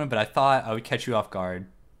best fake one, but I thought I would catch you off guard.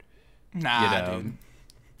 Nah, dude.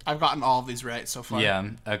 I've gotten all of these right so far.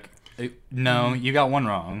 Yeah. No, you got one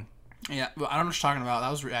wrong. Yeah, but I don't know what you're talking about. That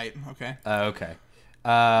was right. Okay. Okay.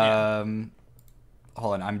 Hold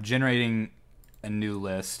on. I'm generating a new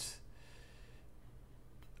list.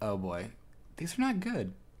 Oh boy, these are not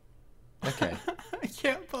good. Okay. I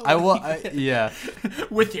can't believe I will. Yeah.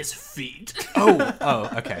 With his feet. Oh.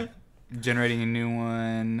 Okay. Generating a new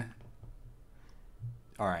one.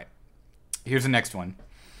 All right. Here's the next one.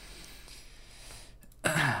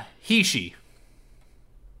 He, she.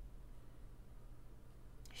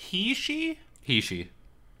 He, she? He, she.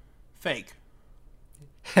 Fake.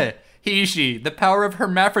 He, she. The power of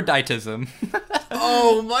hermaphroditism.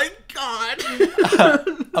 Oh my god.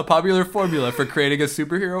 A popular formula for creating a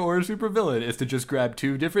superhero or a supervillain is to just grab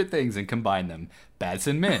two different things and combine them. Bats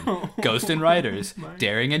and men. Ghosts and riders.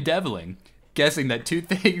 Daring and deviling. Guessing that two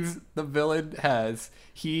things the villain has.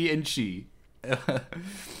 He and she. Is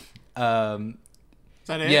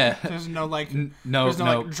that it? Yeah. There's no no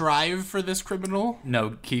like drive for this criminal.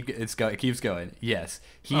 No, it keeps going. Yes,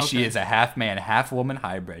 she is a half man, half woman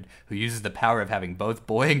hybrid who uses the power of having both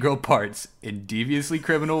boy and girl parts in deviously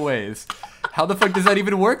criminal ways. How the fuck does that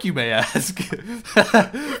even work, you may ask? Is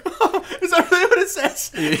that really what it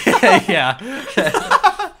says? Yeah.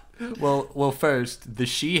 Well, first, the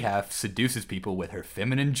she half seduces people with her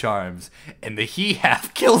feminine charms, and the he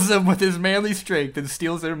half kills them with his manly strength and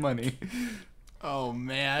steals their money. Oh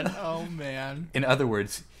man. In other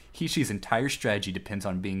words, she's entire strategy depends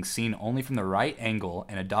on being seen only from the right angle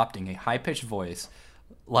and adopting a high-pitched voice,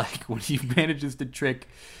 like when he manages to trick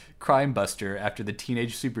Crime Buster after the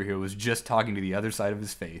teenage superhero was just talking to the other side of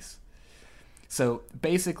his face. So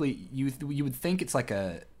basically, you would think it's like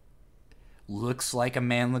looks like a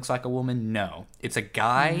man, looks like a woman. No, it's a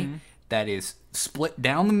guy that is split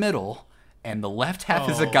down the middle, and the left half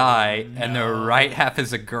is a guy, and the right half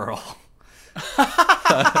is a girl. How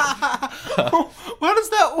does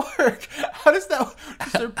that work? Is there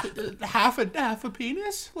half a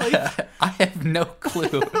penis? Like I have no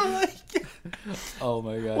clue. Oh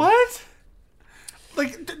my god. What?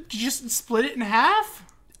 Like, did you just split it in half?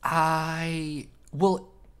 I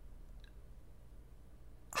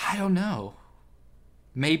don't know.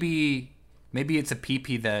 Maybe it's a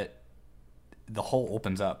pee-pee that the hole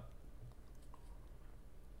opens up.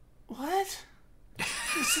 What?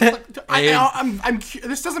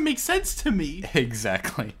 This doesn't make sense to me.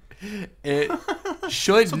 Exactly. It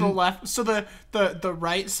should. So the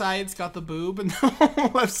right side's got the boob and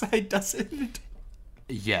the left side doesn't.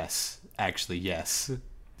 Yes, actually, yes.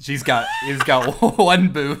 He's got one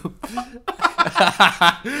boob.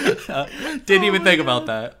 Didn't even think about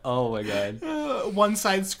that. Oh my god. One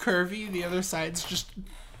side's curvy, the other side's just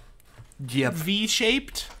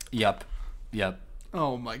V-shaped. Yep.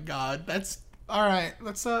 Oh my god, that's all right.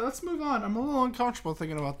 Let's move on. I'm a little uncomfortable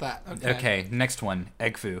thinking about that. Okay, next one,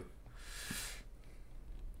 egg foo.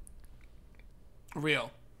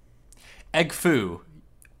 Real. Egg foo,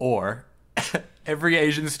 or every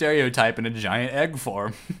Asian stereotype in a giant egg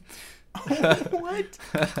form. What?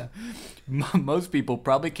 Most people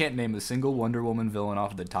probably can't name a single Wonder Woman villain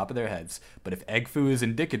off the top of their heads, but if egg foo is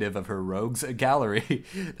indicative of her rogues gallery,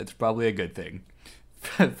 that's probably a good thing.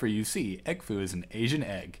 For you see, egg foo is an Asian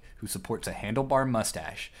egg who supports a handlebar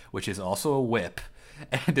mustache, which is also a whip,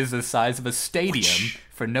 and is the size of a stadium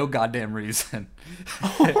for no goddamn reason.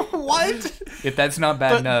 What? If that's not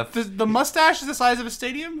bad enough. The mustache is the size of a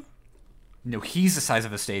stadium? No, he's the size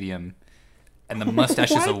of a stadium, and the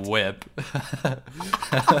mustache is a whip.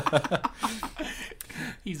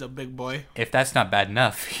 He's a big boy. If that's not bad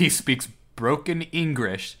enough, he speaks broken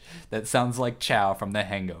English that sounds like Chow from The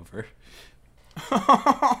Hangover.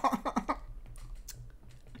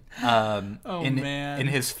 In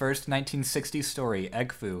his first 1960s story,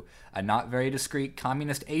 Egg Foo, a not very discreet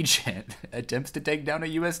communist agent, attempts to take down a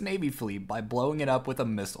U.S. Navy fleet by blowing it up with a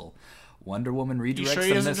missile. Wonder Woman redirects the missile. You sure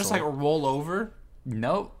he doesn't just like roll over?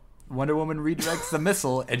 Nope. Wonder Woman redirects the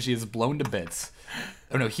missile, and she is blown to bits.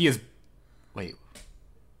 Oh no, he is. Wait.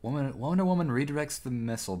 Wonder Woman redirects the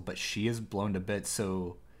missile, but she is blown to bits.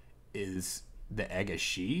 So, is the egg a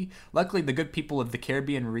she? Luckily, the good people of the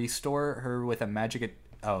Caribbean restore her with a magic.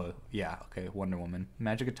 Oh yeah, okay. Wonder Woman,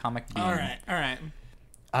 magic atomic beam. All right.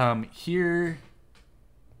 Here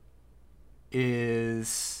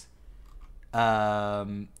is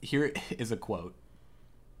Here is a quote.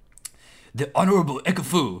 The Honorable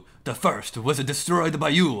Egofu the First was destroyed by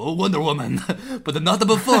you, O Wonder Woman, but not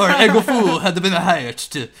before Egofu had been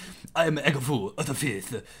hatched. I am Egofu the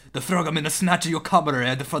Fifth, the frogman snatched your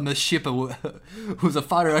comrade from the ship whose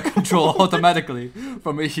fire control automatically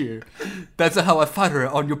from here. That's how I fire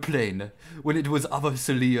on your plane, when it was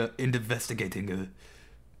obviously investigating.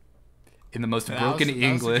 In the most broken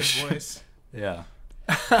English. That was a good voice. Yeah.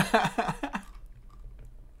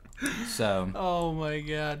 So. Oh my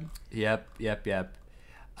god. Yep.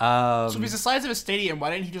 So if he's the size of a stadium,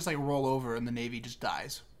 why didn't he just like roll over and the Navy just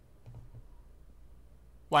dies?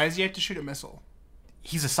 Why does he have to shoot a missile?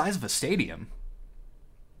 He's the size of a stadium.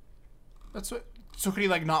 That's what. So could he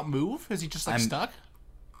like not move? Is he just like stuck?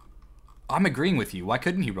 I'm agreeing with you. Why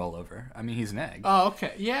couldn't he roll over? I mean, he's an egg. Oh,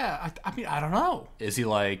 okay. Yeah. I mean, I don't know. Is he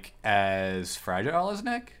like as fragile as an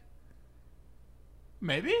egg?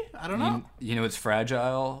 Maybe. I don't know. You know, it's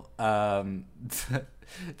fragile. The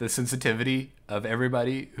sensitivity of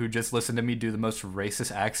everybody who just listened to me do the most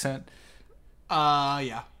racist accent.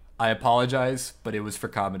 Yeah. I apologize, but it was for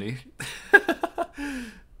comedy.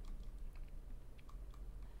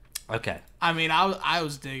 Okay. I mean, I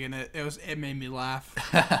was digging it. It made me laugh.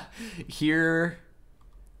 Here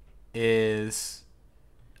is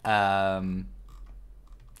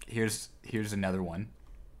here's another one.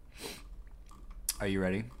 Are you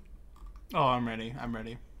ready? Oh, I'm ready.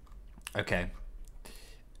 Okay.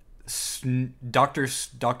 Dr.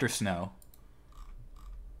 Snow.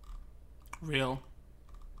 Real.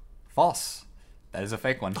 False. That is a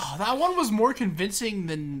fake one. Oh, that one was more convincing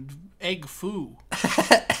than egg foo.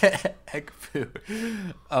 Egg foo.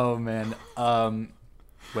 Oh man.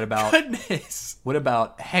 What about Goodness. What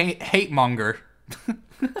about hate monger?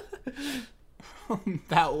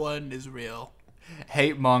 That one is real.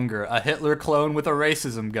 Hate monger, a Hitler clone with a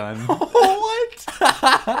racism gun. What?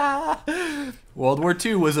 World War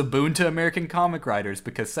II was a boon to American comic writers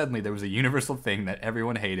because suddenly there was a universal thing that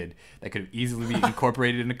everyone hated that could easily be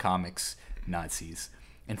incorporated into comics: Nazis.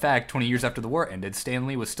 In fact, 20 years after the war ended, Stan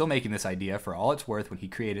Lee was still making this idea for all it's worth when he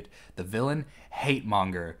created the villain Hate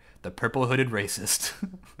Monger, the purple-hooded racist.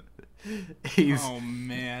 Oh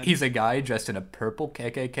man. He's a guy dressed in a purple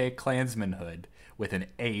KKK Klansman hood with an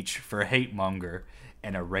H for hate monger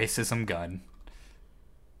and a racism gun.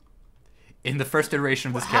 In the first iteration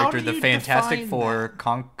of this character, the Fantastic Four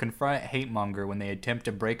confront hate monger when they attempt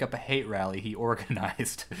to break up a hate rally he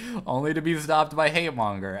organized, only to be stopped by hate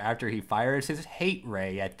monger after he fires his hate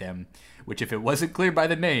ray at them, which, if it wasn't clear by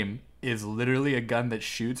the name, is literally a gun that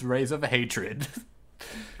shoots rays of hatred.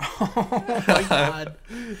 Oh my god.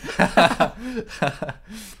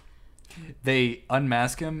 They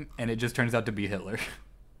unmask him, and it just turns out to be Hitler.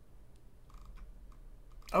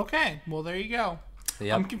 Okay, well there you go.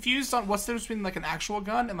 Yep. I'm confused on what's the difference between like an actual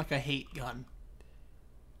gun and like a hate gun.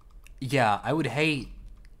 Yeah, I would hate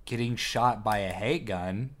getting shot by a hate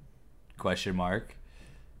gun? Question mark.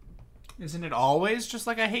 Isn't it always just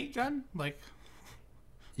like a hate gun? Like,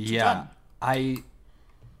 yeah, I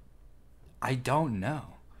don't know.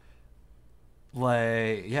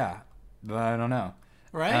 Like, yeah, but I don't know.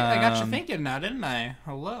 Right? I got you thinking now, didn't I?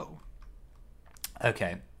 Hello.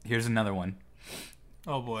 Okay, here's another one.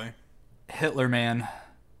 Oh boy. Hitler man.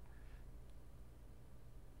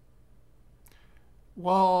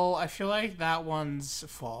 Well, I feel like that one's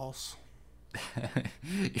false.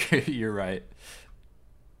 You're right.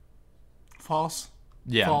 False?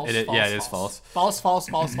 Yeah, false, it is false.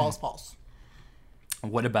 False.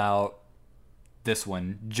 What about this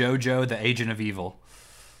one? Jojo, the Agent of Evil.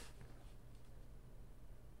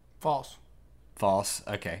 False. False.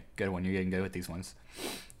 Okay, good one. You're getting good with these ones.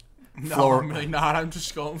 No, I'm really not. I'm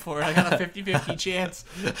just going for it. I got a 50-50 chance.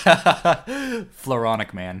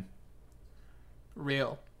 Floronic Man.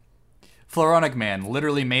 Real. Floronic Man,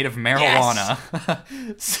 literally made of marijuana.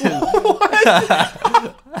 Yes!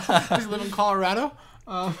 Does he live in Colorado?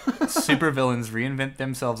 Supervillains reinvent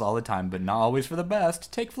themselves all the time, but not always for the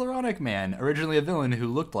best. Take Floronic Man, originally a villain who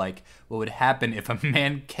looked like what would happen if a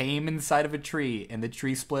man came inside of a tree and the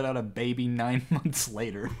tree split out a baby 9 months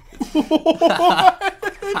later.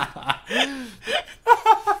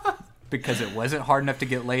 Because it wasn't hard enough to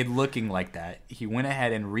get laid looking like that, he went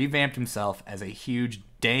ahead and revamped himself as a huge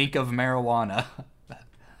dank of marijuana.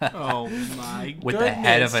 Oh my With goodness. the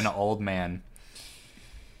head of an old man.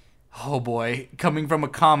 Oh boy, coming from a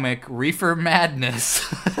comic, Reefer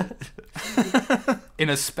Madness. In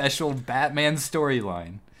a special Batman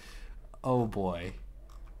storyline. Oh boy.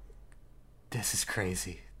 This is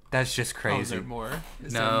crazy. That's just crazy. Oh, is there more?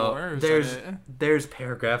 Is no, there more, or is that it? there's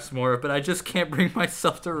paragraphs more, but I just can't bring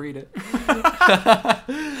myself to read it.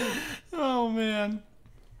 Oh man.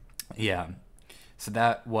 Yeah. So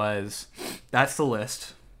that's the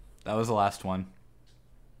list. That was the last one.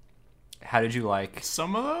 How did you like?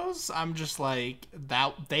 Some of those, I'm just like,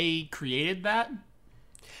 that they created that.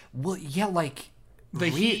 Well, yeah, like The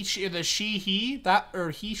he, that,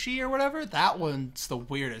 or he, she, or whatever. That one's the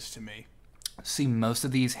weirdest to me. See, most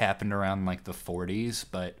of these happened around like the 40s,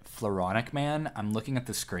 but Floronic Man, I'm looking at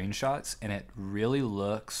the screenshots, and it really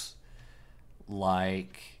looks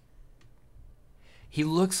like he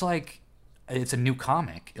looks like it's a new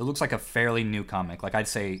comic. It looks like a fairly new comic, like I'd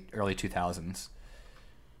say early 2000s.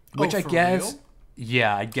 Which I guess, real?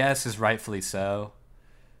 Yeah, I guess is rightfully so.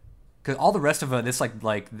 Because all the rest of it, it's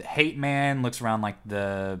like Hate Man looks around like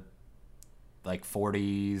the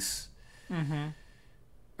 40s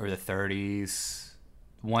or the 30s.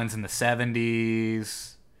 One's in the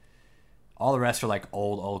 70s. All the rest are like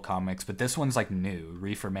old comics, but this one's like new.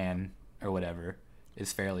 Reefer Man or whatever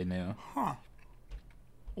is fairly new. Huh.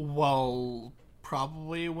 Well,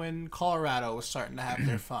 probably when Colorado was starting to have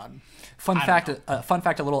their fun. Fun fact,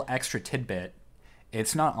 a little extra tidbit.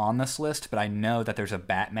 It's not on this list, but I know that there's a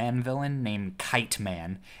Batman villain named Kite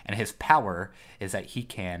Man, and his power is that he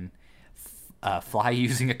can fly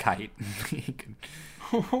using a kite.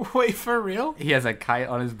 Wait, for real? He has a kite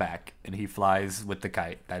on his back, and he flies with the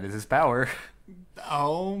kite. That is his power.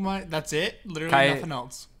 Oh my, that's it? Literally nothing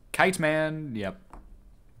else. Kite Man, yep.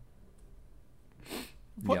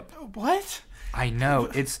 What? Yep. What? I know.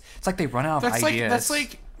 It's like they run out of ideas. That's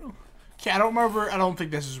like, okay, I don't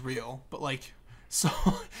think this is real, but like, so,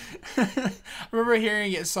 I remember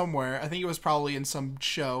hearing it somewhere. I think it was probably in some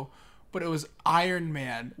show, but it was Iron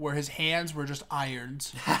Man, where his hands were just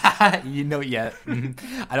irons. You know, yeah.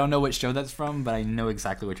 I don't know what show that's from, but I know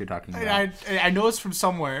exactly what you're talking about. I know it's from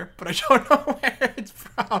somewhere, but I don't know where it's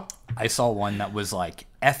from. I saw one that was like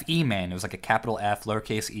F-E Man. It was like a capital F,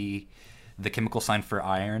 lowercase e, the chemical sign for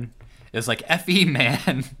iron. It was like F-E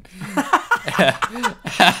Man.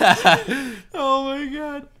 Oh my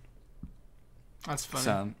god. That's funny.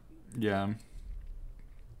 So, yeah.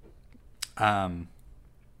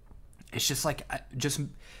 It's just like, just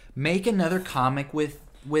make another comic with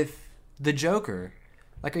the Joker.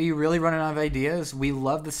 Like, are you really running out of ideas? We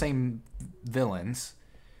love the same villains.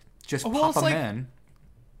 Just pop them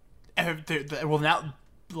in. Well, now,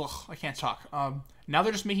 I can't talk. Now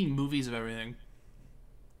they're just making movies of everything.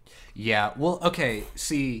 Yeah, well, okay,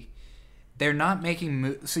 see, they're not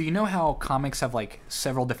making... So you know how comics have, like,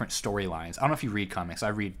 several different storylines? I don't know if you read comics. I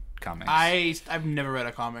read comics. I've never read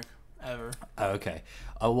a comic, ever. Oh, okay.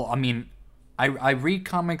 Well, I mean, I read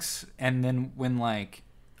comics, and then when, like,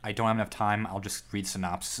 I don't have enough time, I'll just read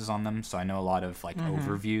synopses on them, so I know a lot of, like,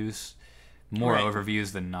 overviews. More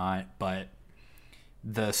overviews than not, but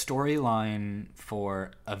the storyline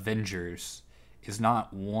for Avengers is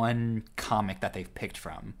not one comic that they've picked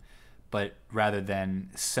from, but rather than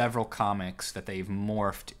several comics that they've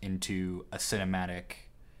morphed into a cinematic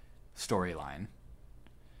storyline.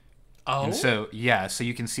 Oh. And so, yeah, so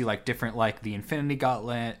you can see like different, like the Infinity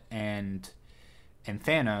Gauntlet and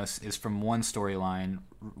Thanos is from one storyline,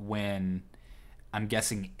 when I'm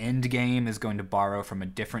guessing Endgame is going to borrow from a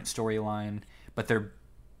different storyline, but they're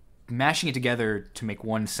mashing it together to make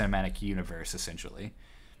one cinematic universe, essentially,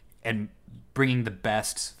 and bringing the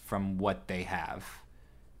best from what they have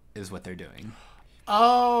is what they're doing.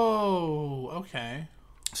 Oh, okay.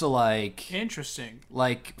 So, like... Interesting.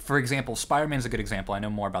 Like, for example, Spider-Man's a good example. I know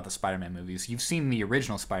more about the Spider-Man movies. You've seen the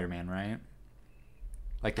original Spider-Man, right?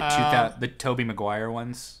 Like the Tobey Maguire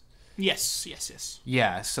ones? Yes.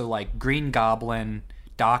 Yeah, so, like, Green Goblin,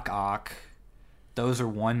 Doc Ock, those are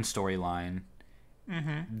one storyline.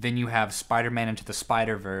 Mm-hmm. Then you have Spider-Man Into the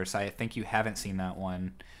Spider-Verse. I think you haven't seen that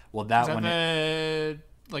one. Well, that one...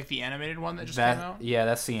 the animated one that just came out? Yeah,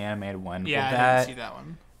 that's the animated one. Yeah, I didn't see that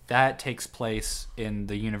one. That takes place in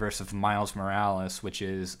the universe of Miles Morales, which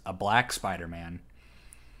is a black Spider-Man.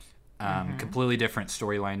 Completely different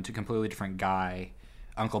storyline to completely different guy.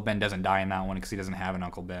 Uncle Ben doesn't die in that one because he doesn't have an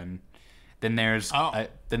Uncle Ben. Then there's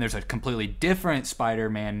a completely different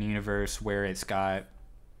Spider-Man universe where it's got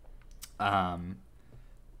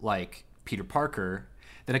like Peter Parker.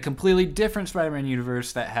 Then a completely different Spider-Man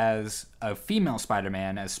universe that has a female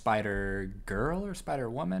Spider-Man as Spider-Girl or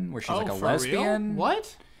Spider-Woman, where she's like a lesbian. Real?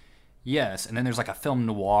 What? Yes, and then there's like a film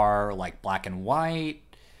noir, like black and white.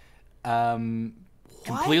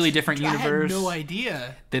 Completely different universe. I had no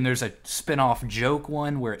idea. Then there's a spin-off joke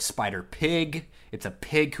one where it's Spider-Pig. It's a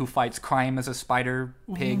pig who fights crime as a spider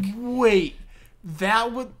pig. Wait,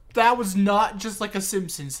 that would... that was not just like a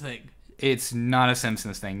Simpsons thing. It's not a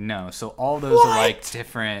Simpsons thing, no. So all those are like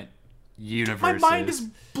different universes. My mind is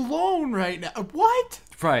blown right now. What?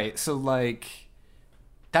 Right. So like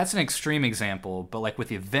that's an extreme example, but like with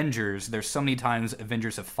the Avengers, there's so many times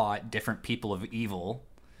Avengers have fought different people of evil.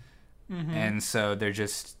 And so they're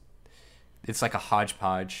just it's like a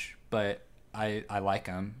hodgepodge, but I like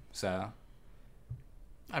them. So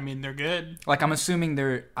I mean, they're good. like I'm assuming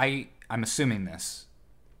I'm assuming this.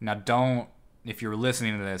 Now don't if you're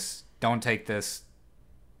listening to this, don't take this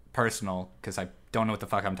personal because I don't know what the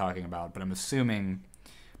fuck I'm talking about, but I'm assuming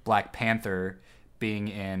Black Panther being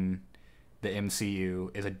in the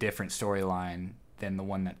MCU is a different storyline than the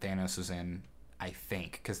one that Thanos is in, I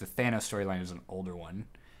think, because the Thanos storyline is an older one,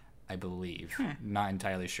 I believe. Not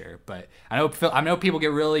entirely sure, but I know people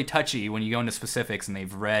get really touchy when you go into specifics and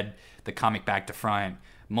they've read the comic back to front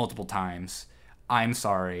multiple times. I'm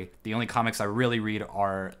sorry. The only comics I really read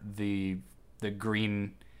are the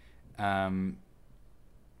Green Lantern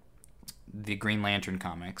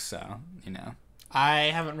comics, so, you know. I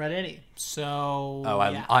haven't read any, so... Oh,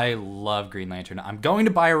 I love Green Lantern. I'm going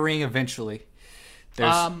to buy a ring eventually.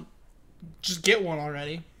 Just get one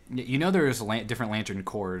already. You know there's different Lantern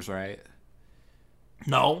cores, right?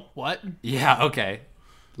 No. What? Yeah, okay.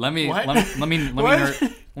 Let me What? let me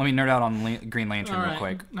nerd out on Green Lantern real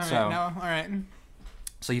quick. All right.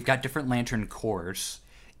 So you've got different Lantern cores.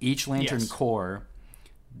 Each Lantern core,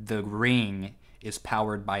 the ring is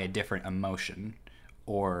powered by a different emotion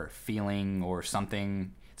or feeling or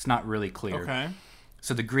something. It's not really clear. Okay.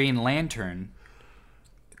 So the Green Lantern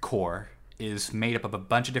core is made up of a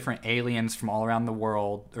bunch of different aliens from all around the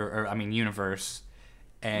world, universe,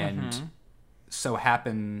 and so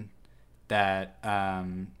happen that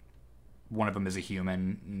one of them is a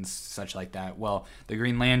human and such like that. Well, the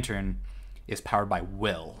Green Lantern is powered by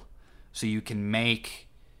will, so you can make,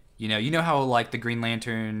 you know how like the Green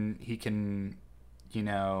Lantern, he can,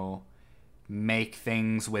 make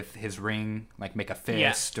things with his ring, like make a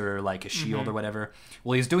fist or like a shield or whatever.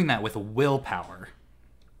 Well, he's doing that with willpower.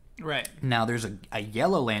 Right. Now, there's a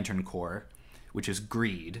Yellow Lantern core, which is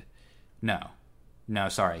greed.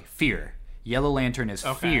 Fear. Yellow Lantern is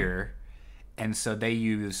fear, and so they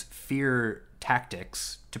use fear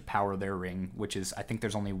tactics to power their ring, which is, I think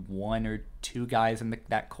there's only one or two guys in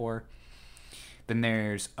that core. Then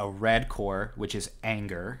there's a Red core, which is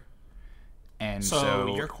anger. And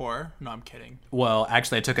so your core? No, I'm kidding. Well,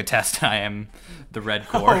 actually, I took a test. I am the Red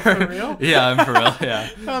core. Oh, for real? Yeah, I'm for real.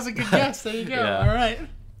 Yeah. That was a good guess. There you go. Yeah. All right.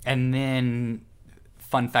 And then,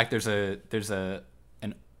 fun fact: there's an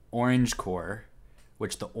orange core,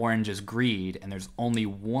 which the orange is greed, and there's only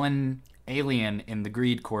one alien in the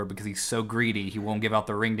greed core because he's so greedy he won't give out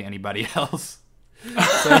the ring to anybody else.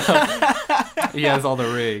 So he has all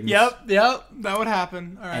the rings. Yep, that would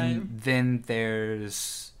happen. All right. And then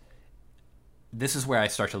this is where I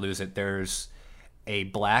start to lose it. There's a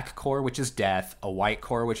black core, which is death, a white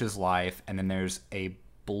core, which is life, and then there's a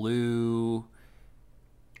blue,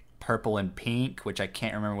 purple, and pink, which I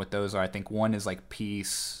can't remember what those are. I think one is like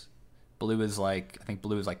peace. Blue is like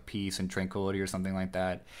peace and tranquility or something like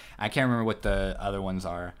that. I can't remember what the other ones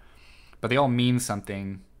are, but they all mean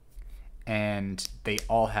something, and they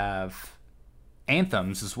all have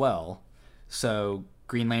anthems as well. So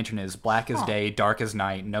Green Lantern is black as day, dark as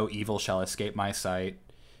night, no evil shall escape my sight.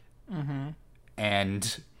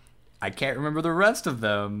 And I can't remember the rest of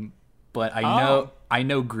them, but I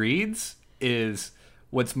know Greed's is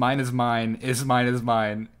what's mine is mine, is mine is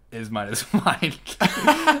mine, is mine is mine.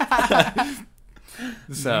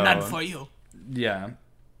 So none for you. Yeah.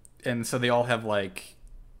 And so they all have like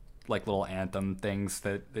little anthem things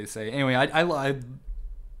that they say. Anyway, I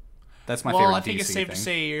that's my favorite DC thing. Well, I think it's safe to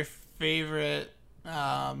say your favorite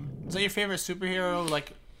is that your favorite superhero,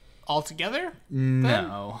 like, altogether?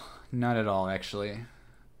 No, not at all, actually.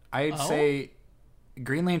 I'd say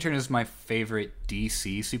Green Lantern is my favorite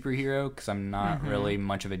DC superhero because I'm not really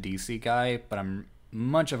much of a DC guy, but I'm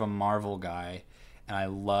much of a Marvel guy, and I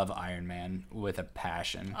love Iron Man with a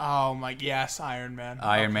passion. Oh, yes, Iron Man.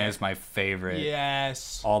 Iron Man is my favorite.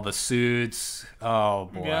 Yes. All the suits. Oh,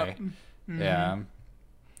 boy. Yep. Yeah.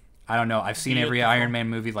 I don't know. I've seen every Iron Man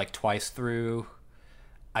movie like twice through.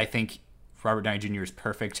 I think Robert Downey Jr. is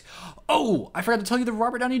perfect. Oh, I forgot to tell you the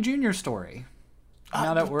Robert Downey Jr. story.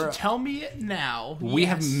 Now that tell me it now. We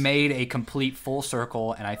have made a complete full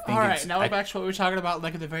circle, and I think all right, now we're back to what we were talking about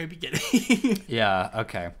like at the very beginning. Yeah,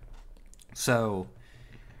 okay. So,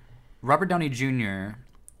 Robert Downey Jr.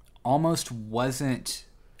 almost wasn't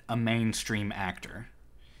a mainstream actor.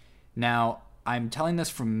 Now, I'm telling this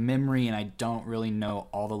from memory, and I don't really know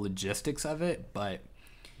all the logistics of it, but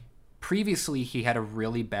previously he had a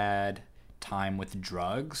really bad time with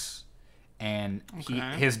drugs, and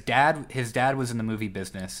his dad was in the movie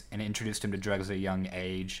business and introduced him to drugs at a young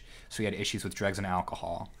age, so he had issues with drugs and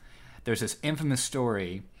alcohol. There's this infamous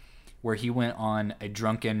story where he went on a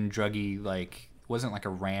drunken, druggy, like, wasn't like a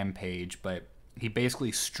rampage, but he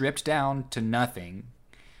basically stripped down to nothing,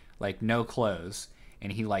 like no clothes,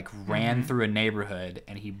 and he like ran through a neighborhood,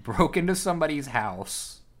 and he broke into somebody's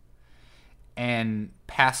house and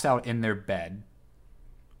passed out in their bed.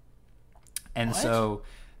 And so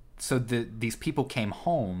these people came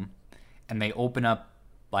home, and they open up,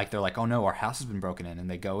 like, they're like, oh no, our house has been broken in, and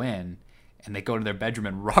they go in, and they go to their bedroom,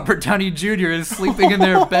 and Robert Downey Jr. is sleeping in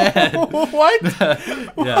their bed. What?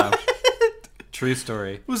 Yeah. What? True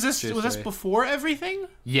story. Was this before everything?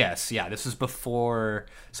 Yes, yeah. This was before.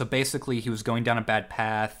 So basically, he was going down a bad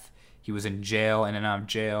path. He was in jail, in and out of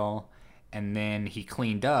jail, and then he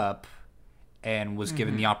cleaned up and was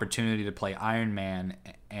given the opportunity to play Iron Man,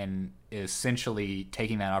 and essentially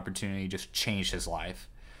taking that opportunity just changed his life.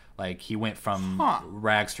 Like, he went from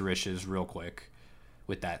rags to riches real quick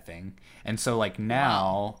with that thing. And so, like,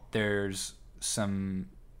 now there's some,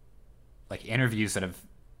 like, interviews that have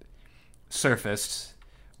surfaced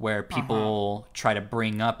where people try to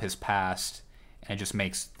bring up his past, and it just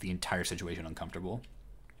makes the entire situation uncomfortable.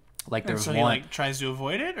 Like, there's so one, he, like, tries to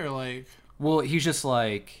avoid it, or like, well, he's just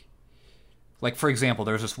like for example,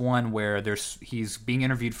 there's this one where he's being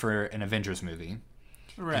interviewed for an Avengers movie,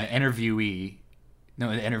 right? And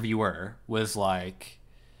the interviewer was like,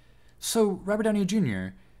 so Robert Downey Jr.,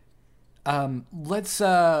 let's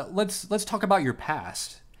talk about your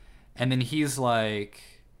past. And then he's like,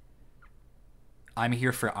 I'm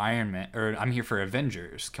here for Iron Man, or I'm here for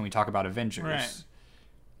Avengers. Can we talk about Avengers? Right.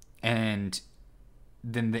 And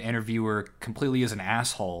then the interviewer completely is an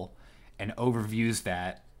asshole and overviews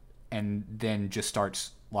that, and then just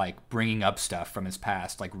starts, like, bringing up stuff from his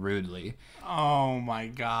past, like, rudely. Oh my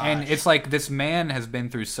god! And it's like, this man has been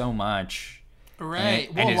through so much. Right.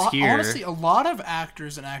 And is here. Honestly, a lot of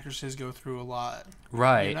actors and actresses go through a lot.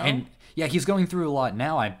 Right. You know? And yeah, he's going through a lot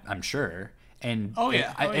now, I'm sure. And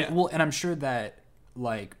and I'm sure that,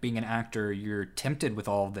 like, being an actor, you're tempted with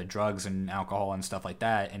all the drugs and alcohol and stuff like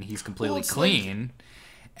that, and he's completely clean. Like,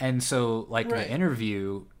 and so, like, the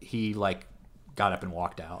interview, he, like, got up and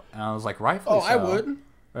walked out. And I was like, rightfully so. I would.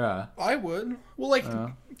 Yeah. I would. Well, like,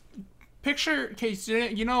 picture, case,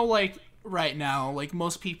 you know, like, right now, like,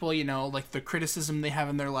 most people, you know, like, the criticism they have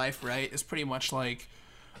in their life, right, is pretty much like,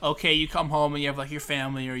 okay, you come home and you have, like, your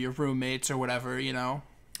family or your roommates or whatever, you know?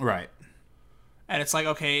 Right. And it's like,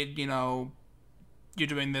 okay, you know, you're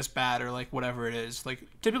doing this bad, or, like, whatever it is. Like,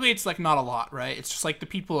 typically it's, like, not a lot, right? It's just, like, the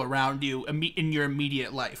people around you in your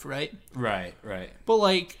immediate life, right? Right, right. But,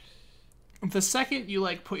 like, the second you,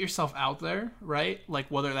 like, put yourself out there, right? Like,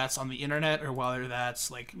 whether that's on the internet or whether that's,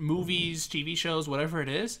 like, movies, TV shows, whatever it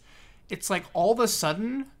is, it's like all of a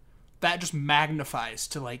sudden that just magnifies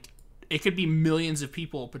to, like, it could be millions of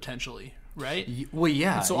people potentially, right? Well,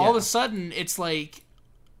 yeah. And so all of a sudden it's like,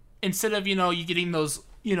 instead of, you know, you getting those,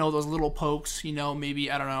 you know, those little pokes, you know,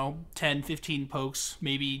 maybe, I don't know, 10, 15 pokes,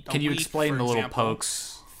 maybe a Can you week, explain for the little example.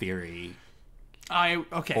 pokes theory?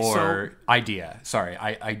 Or idea. Sorry,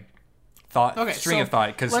 I thought, of thought,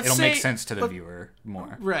 because it'll make sense to the viewer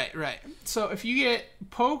more. Right. So if you get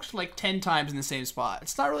poked like 10 times in the same spot,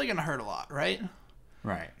 it's not really going to hurt a lot, right?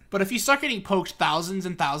 Right. But if you start getting poked thousands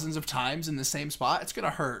and thousands of times in the same spot, it's going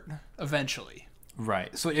to hurt eventually.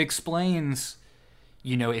 Right. So it explains,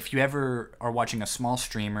 you know, if you ever are watching a small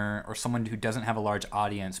streamer or someone who doesn't have a large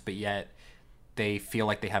audience, but yet they feel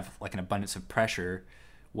like they have, like, an abundance of pressure,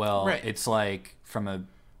 well, it's like, from a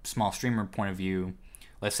small streamer point of view,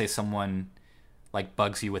 let's say someone, like,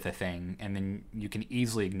 bugs you with a thing, and then you can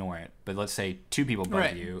easily ignore it. But let's say 2 people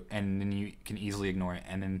bug you, and then you can easily ignore it.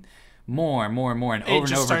 And then more, and over and over time. It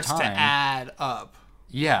just starts to add up.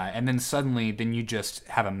 Yeah, and then suddenly, then you just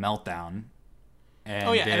have a meltdown.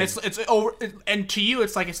 And and it's over. And to you,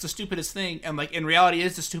 it's like it's the stupidest thing. And, like, in reality,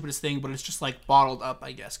 it's the stupidest thing, but it's just, like, bottled up,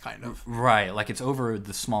 I guess, kind of. Right, like, it's over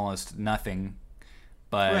the smallest nothing,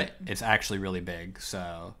 but it's actually really big,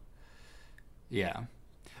 so, yeah.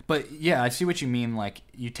 But, yeah, I see what you mean. Like,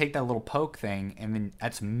 you take that little poke thing, and then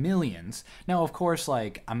that's millions. Now, of course,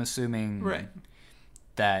 like, I'm assuming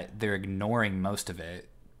that they're ignoring most of it,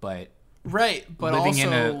 but but living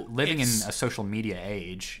in a social media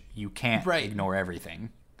age, you can't ignore everything.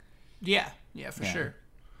 Yeah, for sure.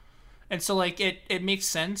 And so, like, it makes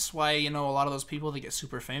sense why, you know, a lot of those people that get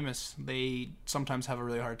super famous, they sometimes have a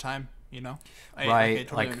really hard time, you know? I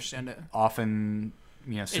totally understand it. Often,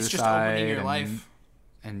 you know, suicide. It's just opening your life.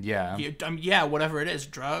 And whatever it is,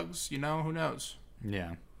 drugs, you know, who knows?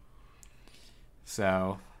 Yeah.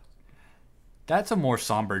 So that's a more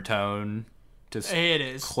somber tone to it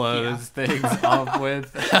is. close things up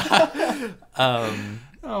with.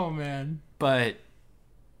 Oh man. But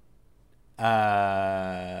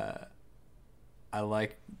I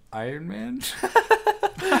like Iron Man.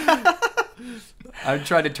 I'm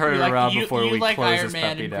trying to turn it around before we like close Iron this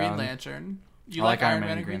Man puppy and down. Green Lantern. You I like Iron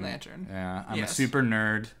Man and Green Lantern. Yeah, I'm a Yes. super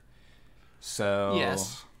nerd. So,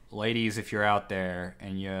 Yes. ladies, if you're out there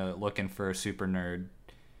and you're looking for a super nerd,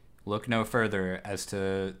 look no further as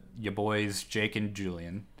to your boys Jake and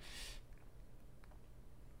Julian.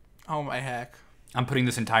 Oh my heck. I'm putting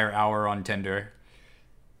this entire hour on Tinder.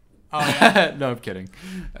 Oh yeah. No, I'm kidding.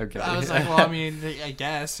 Okay. I was like, well, I mean, I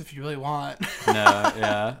guess if you really want. No,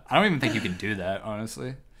 yeah. I don't even think you can do that,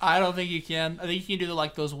 honestly. I don't think you can. I think you can do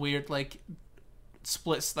like those weird like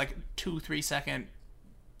splits, like 2-3 second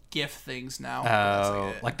GIF things now.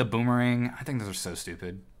 Oh, like the boomerang. I think those are so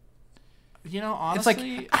stupid. You know,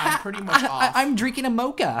 honestly, I'm pretty much off. I'm drinking a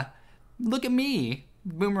mocha. Look at me.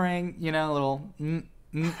 Boomerang, you know, little...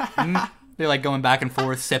 They're like going back and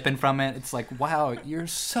forth, sipping from it. It's like, wow, you're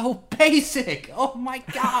so basic. Oh my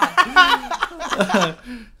god.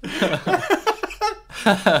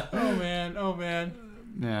 Oh man.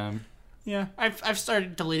 Yeah. Yeah, I've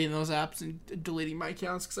started deleting those apps and deleting my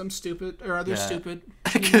accounts because I'm stupid, or they're stupid.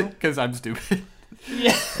 Because I'm stupid.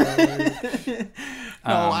 Yeah.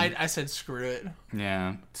 No, I said screw it.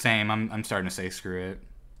 Yeah, same. I'm starting to say screw it.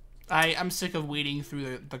 I'm sick of weeding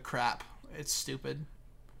through the crap. It's stupid.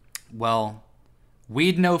 Well,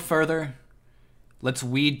 weed no further. Let's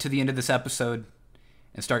weed to the end of this episode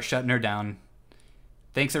and start shutting her down.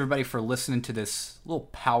 Thanks, everybody, for listening to this little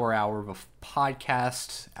power hour of a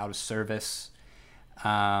podcast out of service.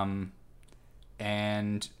 And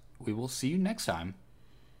we will see you next time.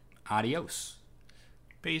 Adios.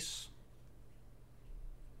 Peace.